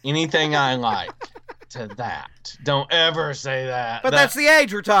compare anything I like to that. Don't ever say that. But that's the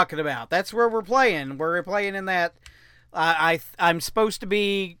age we're talking about. That's where we're playing. We're playing in that. I'm supposed to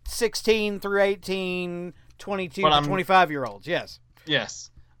be 16 through 18, 22 to 25-year-olds. Yes.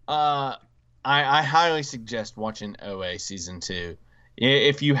 Yes. I highly suggest watching OA season 2.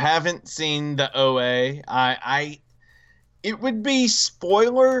 If you haven't seen the OA, it would be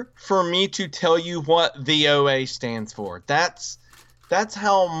spoiler for me to tell you what the OA stands for. That's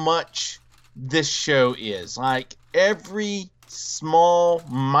how much this show is. Like, every small,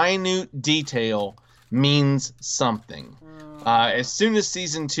 minute detail means something. As soon as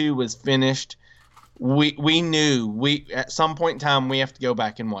season 2 was finished, we knew at some point in time we have to go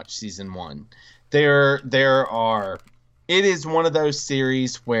back and watch season 1. It is one of those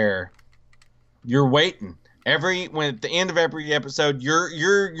series where you're waiting. At the end of every episode,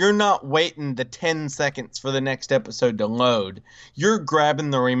 you're not waiting the 10 seconds for the next episode to load. You're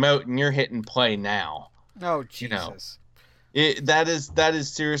grabbing the remote and you're hitting play now. Oh, Jesus. That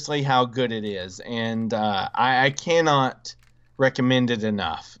is seriously how good it is, and I cannot recommend it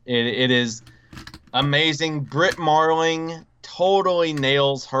enough. It is amazing. Britt Marling totally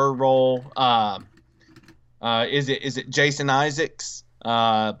nails her role. Is it Jason Isaacs?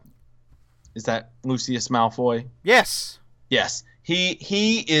 Is that Lucius Malfoy? Yes. Yes.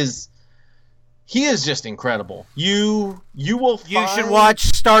 He is just incredible. You should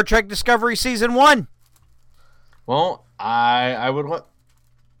watch Star Trek Discovery season 1. Well, I would want.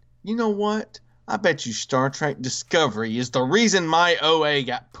 You know what? I bet you Star Trek Discovery is the reason my OA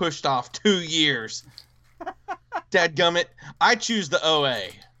got pushed off 2 years. Dadgummit, I choose the OA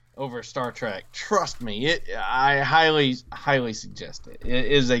over Star Trek. Trust me, I highly suggest it. It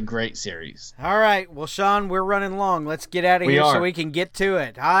is a great series. All right, well, Sean, we're running long. Let's get out of here so we can get to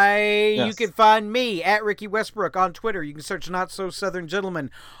it. You can find me at Ricky Westbrook on Twitter. You can search Not So Southern Gentleman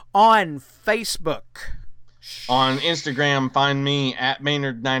on Facebook. On Instagram, find me at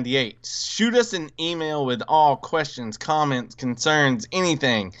Maynard98. Shoot us an email with all questions, comments, concerns,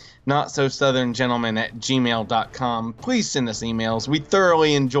 anything. NotSoSouthernGentleman@gmail.com. Please send us emails. We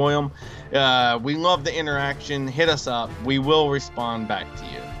thoroughly enjoy them. We love the interaction. Hit us up. We will respond back to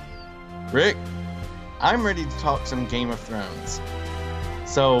you. Rick, I'm ready to talk some Game of Thrones.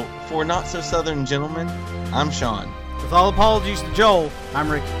 So, for Not So Southern Gentlemen, I'm Sean. With all apologies to Joel,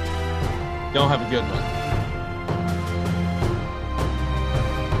 I'm Ricky. Y'all have a good one.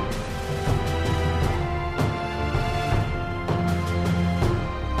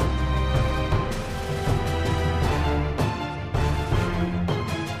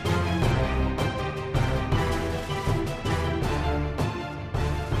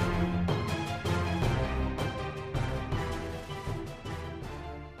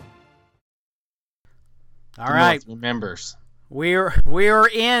 All right. Remembers. We're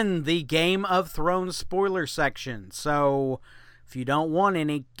in the Game of Thrones spoiler section. So if you don't want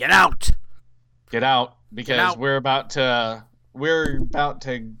any, get out. Get out, because we're about to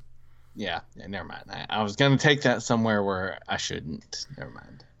yeah, never mind. I was going to take that somewhere where I shouldn't. Never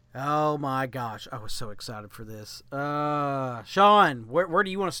mind. Oh my gosh, I was so excited for this. Sean, where do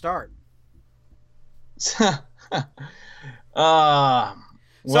you want to start?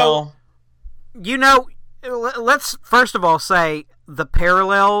 Well, let's first of all say the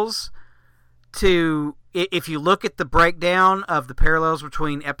parallels to, if you look at the breakdown of the parallels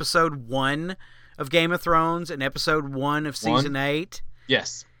between episode 1 of Game of Thrones and episode 1 of season 8.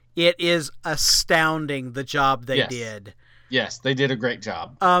 Yes. It is astounding the job they did. Yes, they did a great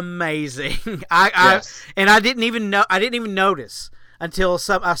job. Amazing. I didn't even notice until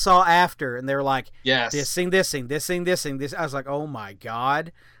I saw after, and they were like, yes, this thing. I was like, oh my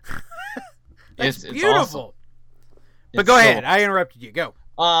God. That's it's beautiful. Awesome. But go ahead. I interrupted you. Go.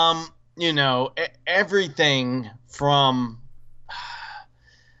 Everything from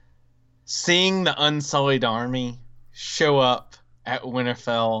seeing the Unsullied Army show up at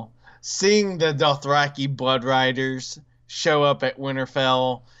Winterfell, seeing the Dothraki Blood Riders show up at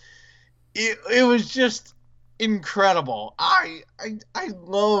Winterfell, it was just incredible. I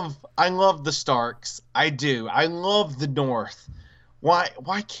love the Starks. I do. I love the North. Why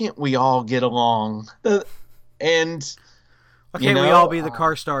can't we all get along? Why can't we all be the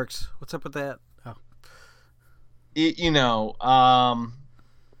Karstarks? What's up with that? Oh.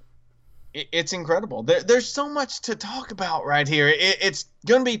 It's incredible. There's so much to talk about right here. It's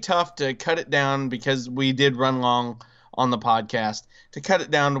going to be tough to cut it down because we did run long on the podcast, to cut it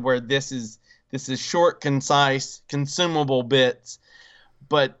down to where this is short, concise, consumable bits.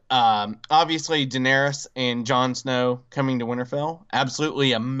 But obviously Daenerys and Jon Snow coming to Winterfell,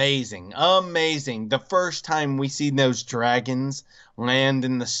 absolutely amazing. Amazing. The first time we see those dragons land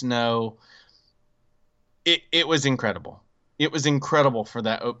in the snow, it was incredible. It was incredible for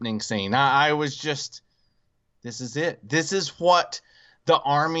that opening scene. I was just, this is it. This is what the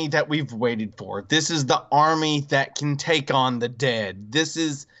army that we've waited for. This is the army that can take on the dead. This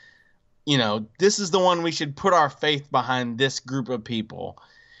is this is the one we should put our faith behind, this group of people.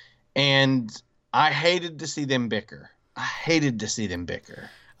 And I hated to see them bicker. Oh,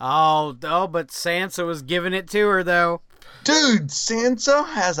 but Sansa was giving it to her, though. Dude, Sansa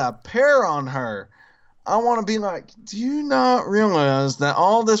has a pair on her. I want to be like, do you not realize that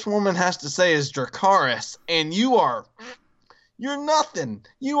all this woman has to say is Dracarys, and you're nothing.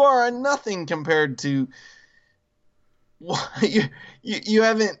 You are a nothing compared to you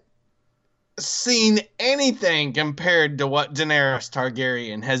haven't seen anything compared to what Daenerys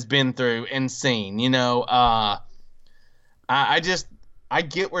Targaryen has been through and seen. I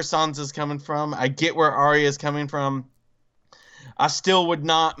get where Sansa's coming from. I get where Arya's coming from. I still would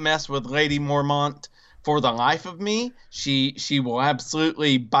not mess with Lady Mormont for the life of me. She will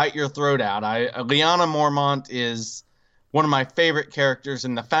absolutely bite your throat out. Lyanna Mormont is one of my favorite characters,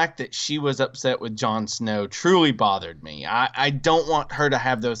 and the fact that she was upset with Jon Snow truly bothered me. I don't want her to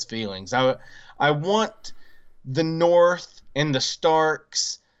have those feelings. I want the North and the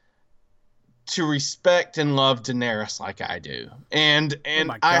Starks to respect and love Daenerys like I do, and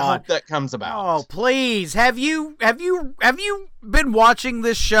I hope that comes about. Oh, please, have you been watching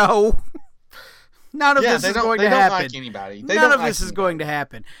this show? None of this is going to happen. Like anybody. None of this is going to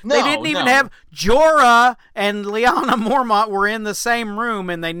happen. They didn't even have Jorah and Lyanna Mormont were in the same room,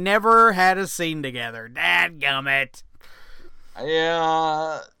 and they never had a scene together. Dadgummit.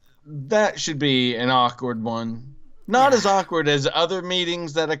 Yeah, that should be an awkward one. Not as awkward as other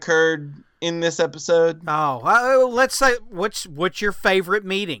meetings that occurred in this episode. Let's say, what's your favorite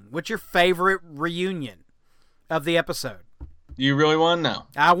meeting? What's your favorite reunion of the episode? You really want to know?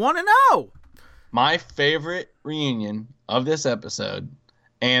 I want to know. My favorite reunion of this episode,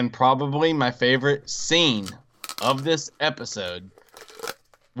 and probably my favorite scene of this episode,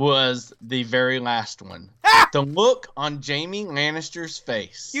 was the very last one. The look on Jaime Lannister's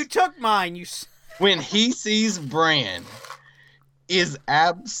face. You took mine. When he sees Bran is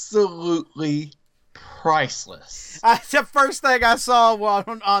absolutely priceless. The first thing I saw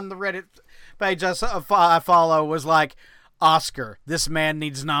on the Reddit page I follow was like, Oscar, this man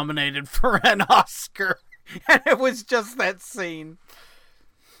needs nominated for an Oscar. And it was just that scene.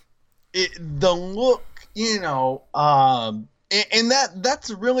 The look, and that's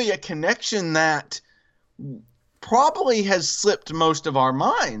really a connection that probably has slipped most of our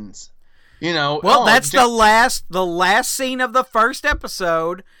minds. That's the last scene of the first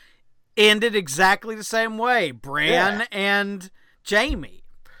episode ended exactly the same way. Bran and Jaime.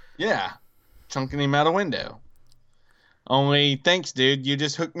 Yeah. Chunking him out a window. Only, thanks, dude. You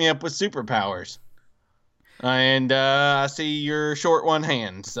just hooked me up with superpowers. And I see your short one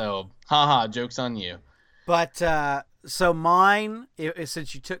hand, so haha, joke's on you. But, so mine,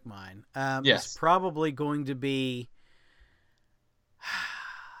 since you took mine, yes, is probably going to be...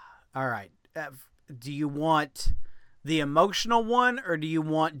 All right. Do you want the emotional one, or do you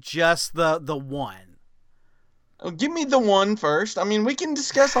want just the one? Oh, give me the one first. I mean, we can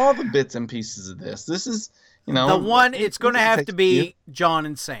discuss all the bits and pieces of this. This is... the one, it's going to have to be Jon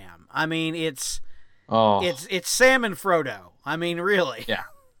and Sam. I mean, it's Sam and Frodo. I mean, really.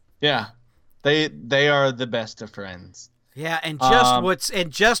 Yeah. They are the best of friends. Yeah, and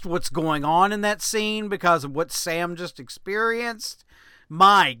just what's going on in that scene because of what Sam just experienced.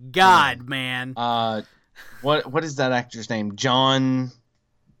 My God, man. What is that actor's name? John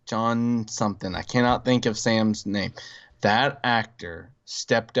something. I cannot think of Sam's name. That actor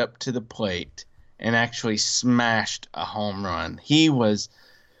stepped up to the plate and actually smashed a home run. He was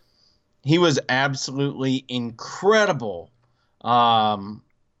absolutely incredible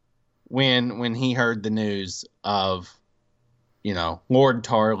when he heard the news of Lord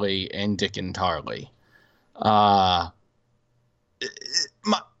Tarly and Dickon Tarly.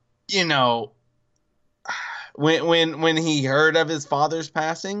 When he heard of his father's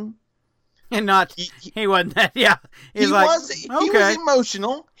passing. And not he wasn't that he was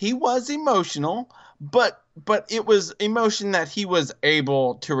emotional. He was emotional, but it was emotion that he was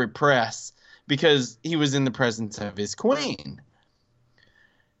able to repress because he was in the presence of his queen.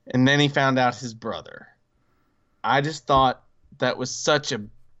 And then he found out his brother. I just thought that was such a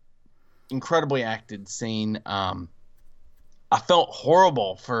incredibly acted scene. I felt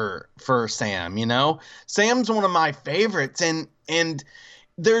horrible for Sam, Sam's one of my favorites, and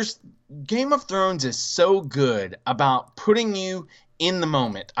there's Game of Thrones is so good about putting you in the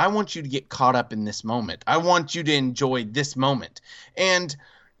moment. I want you to get caught up in this moment. I want you to enjoy this moment. And,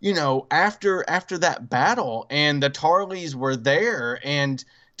 after that battle and the Tarlys were there and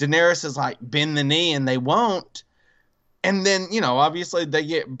Daenerys is like, bend the knee, and they won't. And then, obviously they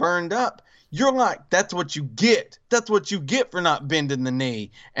get burned up. you're like, that's what you get. That's what you get for not bending the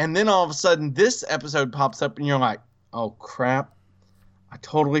knee. And then all of a sudden, this episode pops up, and you're like, oh crap, I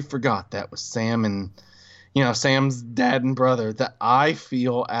totally forgot that was Sam and, Sam's dad and brother. That I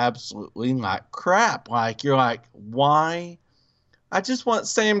feel absolutely like crap. Like, you're like, why? I just want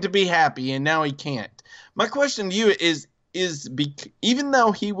Sam to be happy, and now he can't. My question to you is even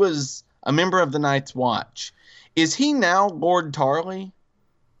though he was a member of the Night's Watch, is he now Lord Tarly?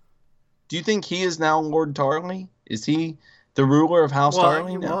 Do you think he is now Lord Tarly? Is he the ruler of House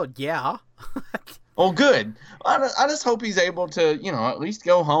Tarly now? Well, yeah. Oh, good. I just hope he's able to, at least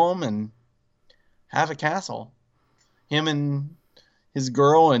go home and have a castle. Him and his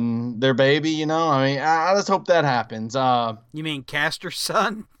girl and their baby, I mean, I just hope that happens. You mean Castor's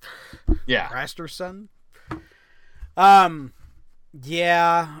son? Yeah. Castor's son?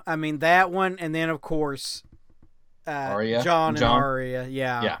 Yeah, I mean, that one, and then, of course, Arya? Jon and Arya.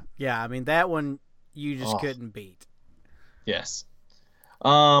 Yeah. Yeah, I mean, that one you just couldn't beat. Yes.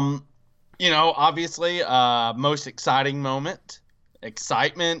 Obviously, most exciting moment.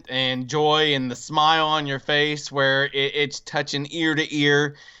 Excitement and joy and the smile on your face where it's touching ear to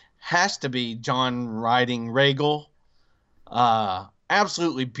ear has to be Jon riding Rhaegal.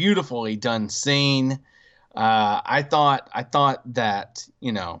 Absolutely beautifully done scene. I thought that,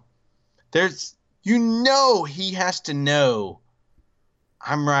 there's, he has to know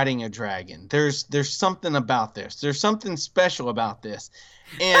I'm riding a dragon. There's something about this. There's something special about this.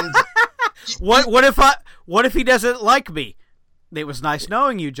 And what if he doesn't like me? It was nice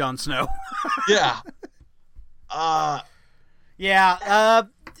knowing you, Jon Snow. Yeah.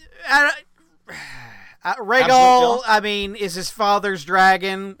 Rhaegal, I mean, is his father's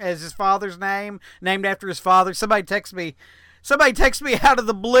dragon, is his father's name, named after his father. Somebody texted me out of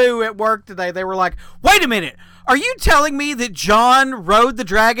the blue at work today. They were like, wait a minute, are you telling me that Jon rode the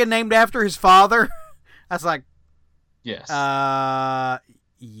dragon named after his father? I was like, yes.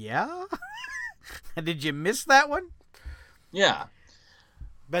 Yeah? Did you miss that one? Yeah.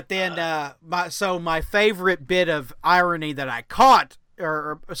 But then, my favorite bit of irony that I caught,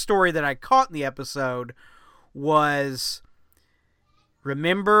 or a story that I caught in the episode, was,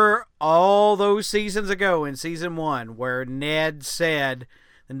 remember all those seasons ago in season 1 where Ned said,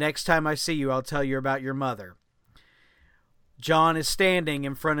 the next time I see you, I'll tell you about your mother. Jon is standing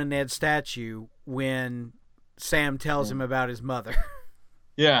in front of Ned's statue when Sam tells him about his mother.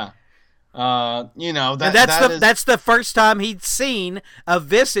 Yeah. That's the first time he'd seen a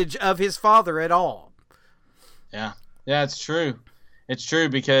visage of his father at all. Yeah. Yeah, it's true. It's true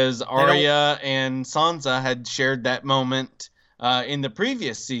because Arya and Sansa had shared that moment in the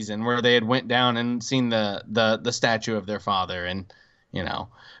previous season where they had went down and seen the statue of their father and,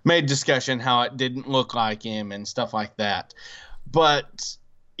 made discussion how it didn't look like him and stuff like that. But,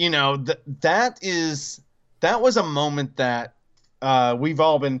 that was a moment that we've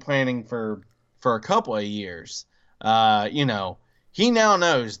all been planning for a couple of years. He now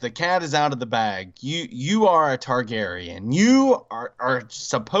knows the cat is out of the bag. You are a Targaryen. You are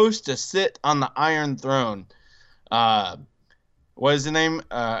supposed to sit on the Iron Throne. What is the name?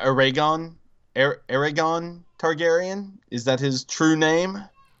 Aegon? Aegon Targaryen? Is that his true name?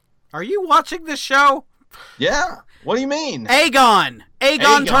 Are you watching this show? Yeah. What do you mean? Aegon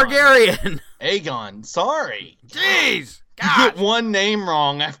Targaryen. Aegon. Sorry. Jeez. You get one name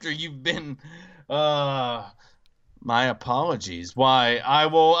wrong after you've been. My apologies. Why? I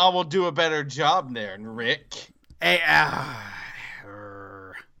will do a better job there, Rick. Aerys,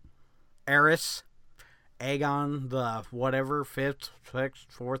 Aegon, the whatever, 5th, 6th,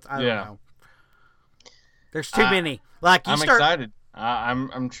 4th. I don't know. There's too many. Like I'm excited.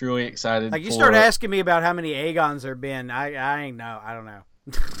 I'm truly excited. Like you start asking me about how many Aegons there been. I ain't know. I don't know.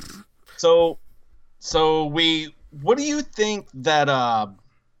 So what do you think that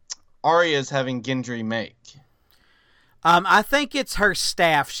Arya is having Gendry make? I think it's her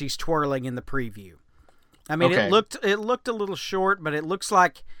staff she's twirling in the preview. I mean, okay. It looked a little short, but it looked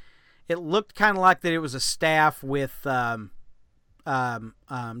kind of like that it was a staff with dragon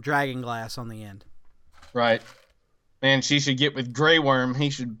glass on the end. Right. Man, she should get with Grey Worm. He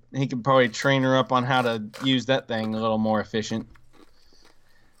could probably train her up on how to use that thing a little more efficient.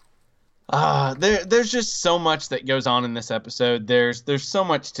 There's just so much that goes on in this episode. There's so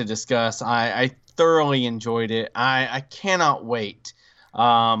much to discuss. I thoroughly enjoyed it. I cannot wait.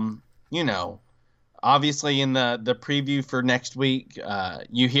 Obviously in the preview for next week,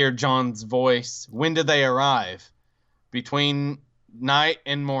 you hear Jon's voice. When do they arrive? Between night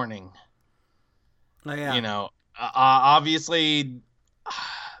and morning. Oh, yeah. Obviously,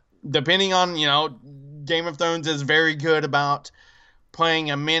 depending on, Game of Thrones is very good about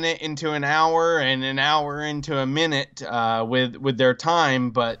playing a minute into an hour and an hour into a minute with their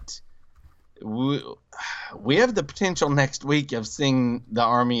time, but we have the potential next week of seeing the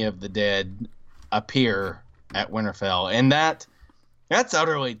Army of the Dead appear at Winterfell, and that's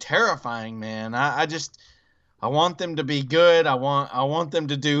utterly terrifying, man. I want them to be good. I want them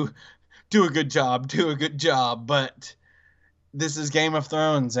to do a good job, but this is Game of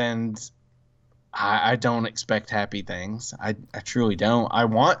Thrones, and I don't expect happy things. I truly don't. I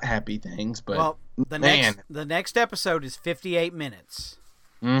want happy things, but the next episode is 58 minutes.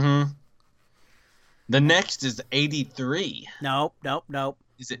 Mm-hmm. The next is 83. Nope.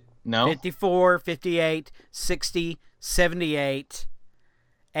 Is it? No. 54, 58, 60, 78,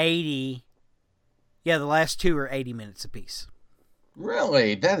 80. Yeah, the last two are 80 minutes apiece.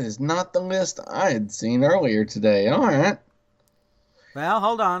 Really? That is not the list I had seen earlier today. All right. Well,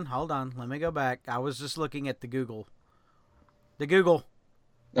 hold on. Let me go back. I was just looking at the Google. The Google.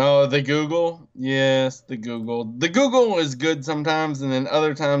 Oh, the Google? Yes, the Google. The Google is good sometimes, and then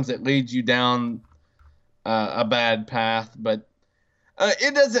other times it leads you down a bad path, but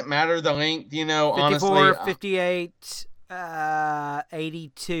it doesn't matter the length, 54, honestly. 58,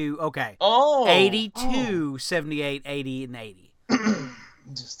 82. Okay. Oh. 82, 78, 80, and 80.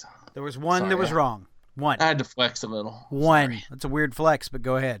 There was one that was wrong. One. I had to flex a little. One. Sorry. That's a weird flex, but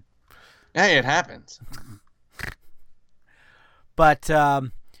go ahead. Hey, it happens. But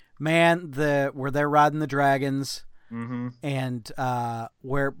man, where they're riding the dragons, and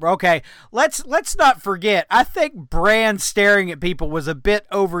let's not forget. I think Bran staring at people was a bit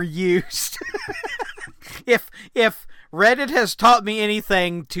overused. If Reddit has taught me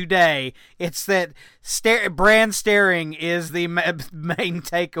anything today, it's that Bran staring is the main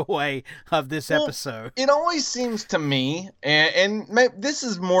takeaway of this episode. It always seems to me, and this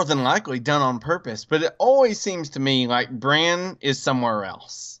is more than likely done on purpose, but it always seems to me like Bran is somewhere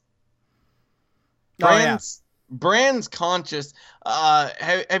else. Bran's conscious.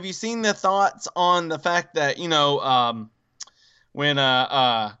 Have you seen the thoughts on the fact that, when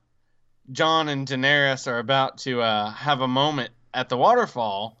Jon and Daenerys are about to have a moment at the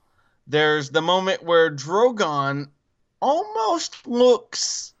waterfall, there's the moment where Drogon almost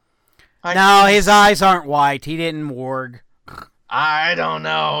looks like... No, his eyes aren't white. He didn't warg. I don't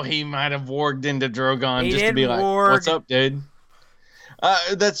know. He might have warged into Drogon just to be like, what's up, dude?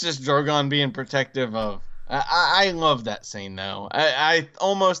 That's just Drogon being protective of... I love that scene, though. I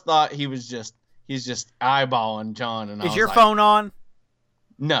almost thought he's just eyeballing Jon. And is your phone on?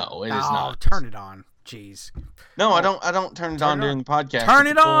 No, it is not. Turn it on. Jeez. No, I don't turn it on during the podcast. Turn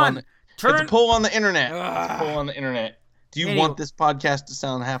it on. It's a pull on the internet. It's a pull on the internet. Do you want this podcast to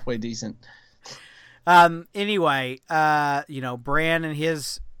sound halfway decent? Anyway, Bran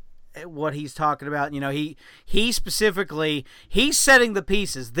and what he's talking about, he specifically, he's setting the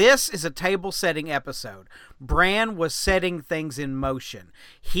pieces. This is a table setting episode. Bran was setting things in motion.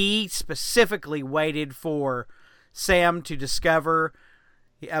 He specifically waited for Sam to discover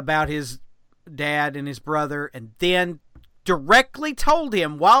about his dad and his brother, and then directly told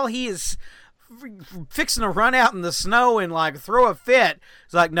him while he is fixing to run out in the snow and throw a fit.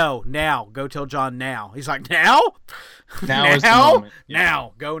 He's like, no, now go tell Jon now. He's like, now is the moment. Yeah.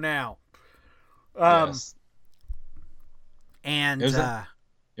 Now go now. Yes. And it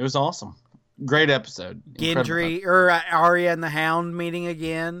was awesome. Great episode. Gendry or Arya and the Hound meeting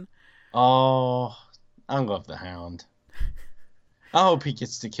again. Oh, I love the Hound. I hope he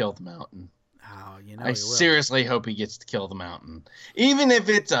gets to kill the Mountain. Oh, I seriously hope he gets to kill the Mountain. Even if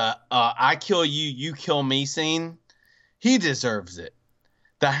it's a I kill you, you kill me scene, he deserves it.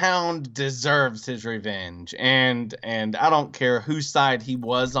 The Hound deserves his revenge, and I don't care whose side he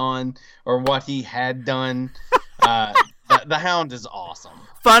was on or what he had done. The Hound is awesome.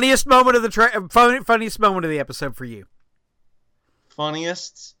 Funniest moment of funniest moment of the episode for you.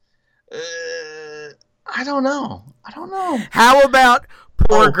 Funniest. I don't know. How about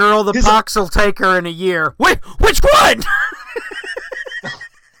poor girl? The pox will take her in a year. Wait, which one?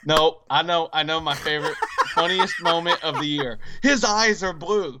 No, I know my favorite, funniest moment of the year. His eyes are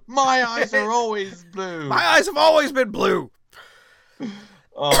blue. My eyes are always blue. My eyes have always been blue.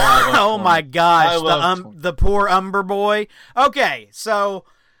 Oh my gosh, the poor Umber boy. Okay, so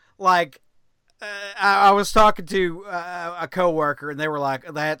I was talking to a coworker, and they were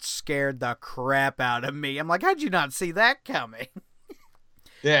like, "That scared the crap out of me." I'm like, "How'd you not see that coming?"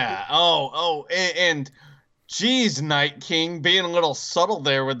 Yeah. And geez, Night King being a little subtle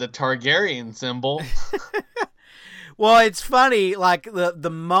there with the Targaryen symbol. Well, it's funny,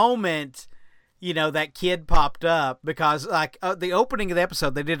 the moment, that kid popped up, because the opening of the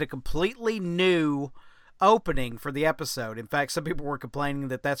episode, they did a completely new opening for the episode. In fact, some people were complaining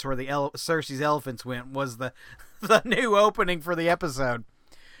that that's where the Cersei's elephants went, was the new opening for the episode.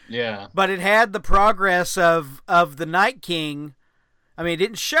 Yeah. But it had the progress of the Night King. I mean, it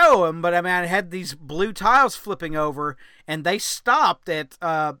didn't show him, but I mean, it had these blue tiles flipping over, and they stopped at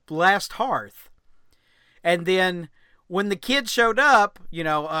Last Hearth. And then when the kids showed up,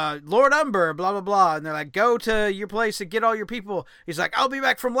 Lord Umber, blah, blah, blah, and they're like, go to your place and get all your people. He's like, I'll be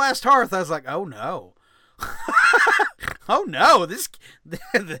back from Last Hearth. I was like, oh, no. Oh, no. It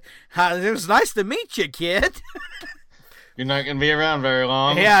was nice to meet you, kid. You're not going to be around very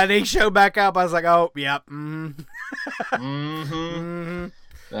long. Yeah, and he showed back up. I was like, oh, yep.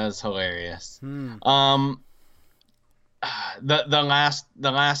 That's hilarious. Mm. The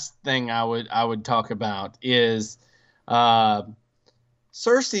last thing I would talk about is Cersei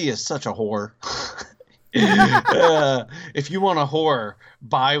is such a whore. If you want a whore,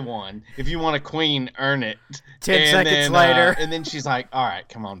 buy one. If you want a queen, earn it. 10 seconds later. And then she's like, all right,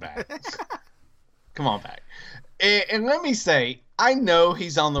 come on back. Come on back. And let me say, I know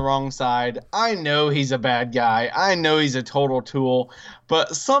he's on the wrong side. I know he's a bad guy. I know he's a total tool.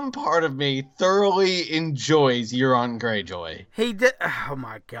 But some part of me thoroughly enjoys Euron Greyjoy. He did. Oh,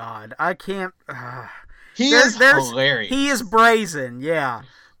 my God. I can't. He is hilarious. He is brazen, yeah.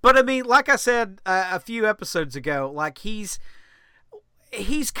 But, I mean, like I said a few episodes ago, like, he's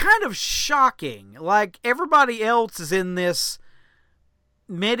kind of shocking. Like, everybody else is in this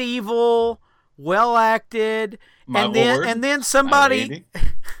medieval, well-acted, and then somebody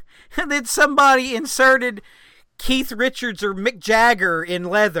inserted Keith Richards or Mick Jagger in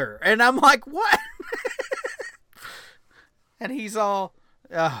leather, and I'm like, what? And he's all,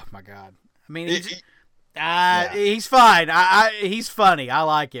 oh my God. I mean, he's fine. He's funny. I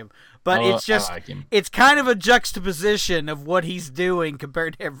like him, but it's just it's kind of a juxtaposition of what he's doing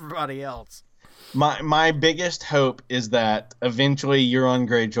compared to everybody else. My biggest hope is that eventually Euron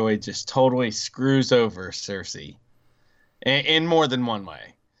Greyjoy just totally screws over Cersei, in more than one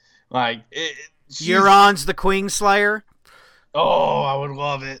way. Like Euron's the Queen Slayer. Oh, I would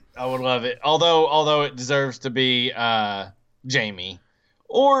love it. I would love it. Although it deserves to be Jaime,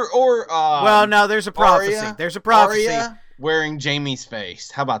 or well, no, there's a prophecy. Arya, there's a prophecy Arya wearing Jaime's face.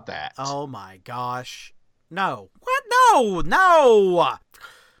 How about that? Oh my gosh, no! What? No!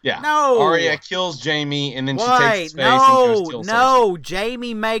 Yeah. No. Arya kills Jaime and then she takes his face and goes kills No,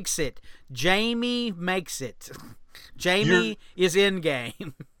 Jaime makes it. Jaime makes it. Jaime is in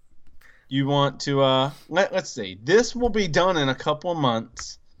game. You want to let's see. This will be done in a couple of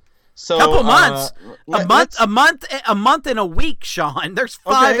months. So couple months. A month and a week, Sean. There's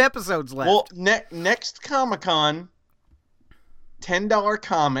 5 episodes left. Well, next Comic-Con, $10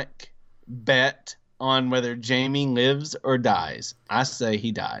 comic bet on whether Jaime lives or dies. I say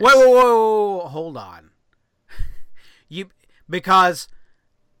he dies. Whoa, hold on. Because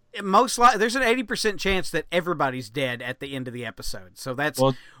most likely there's an 80% chance that everybody's dead at the end of the episode. So that's.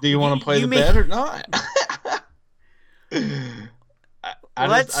 Well, do you want to play the bet or not?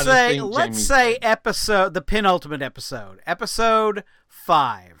 Let's say the penultimate episode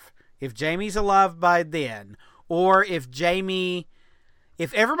 5. If Jaime's alive by then, or if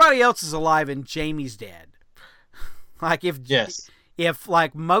everybody else is alive and Jaime's dead, like if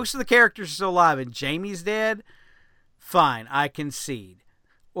like most of the characters are still alive and Jaime's dead, fine, I concede.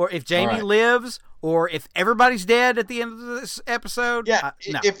 Or if Jaime lives, or if everybody's dead at the end of this episode, no.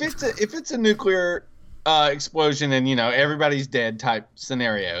 If it's a nuclear explosion and everybody's dead type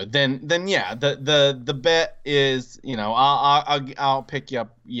scenario, then yeah, the bet is I'll pick you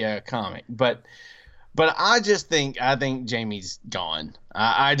up comic, but I think Jaime's gone.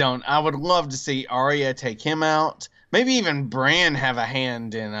 I would love to see Arya take him out. Maybe even Bran have a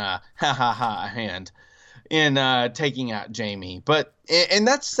hand in taking out Jaime. And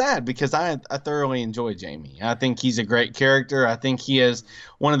that's sad because I thoroughly enjoy Jaime. I think he's a great character. I think he is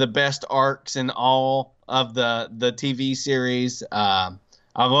one of the best arcs in all of the TV series. I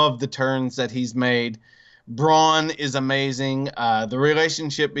love the turns that he's made. Bronn is amazing. The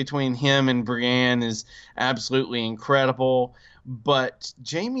relationship between him and Brienne is absolutely incredible. But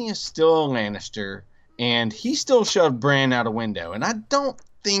Jaime is still a Lannister, and he still shoved Bran out a window. And I don't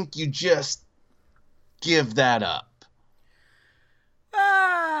think you just give that up.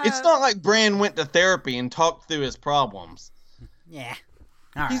 It's not like Bran went to therapy and talked through his problems. Yeah.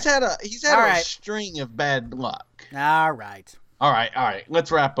 All right. He's had a string of bad luck. All right. All right.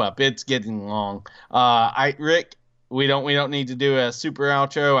 Let's wrap up. It's getting long. Rick, we don't need to do a super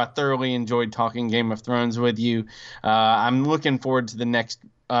outro. I thoroughly enjoyed talking Game of Thrones with you. I'm looking forward to the next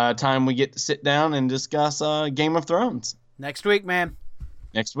time we get to sit down and discuss Game of Thrones. Next week, man.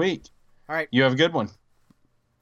 Next week. All right. You have a good one.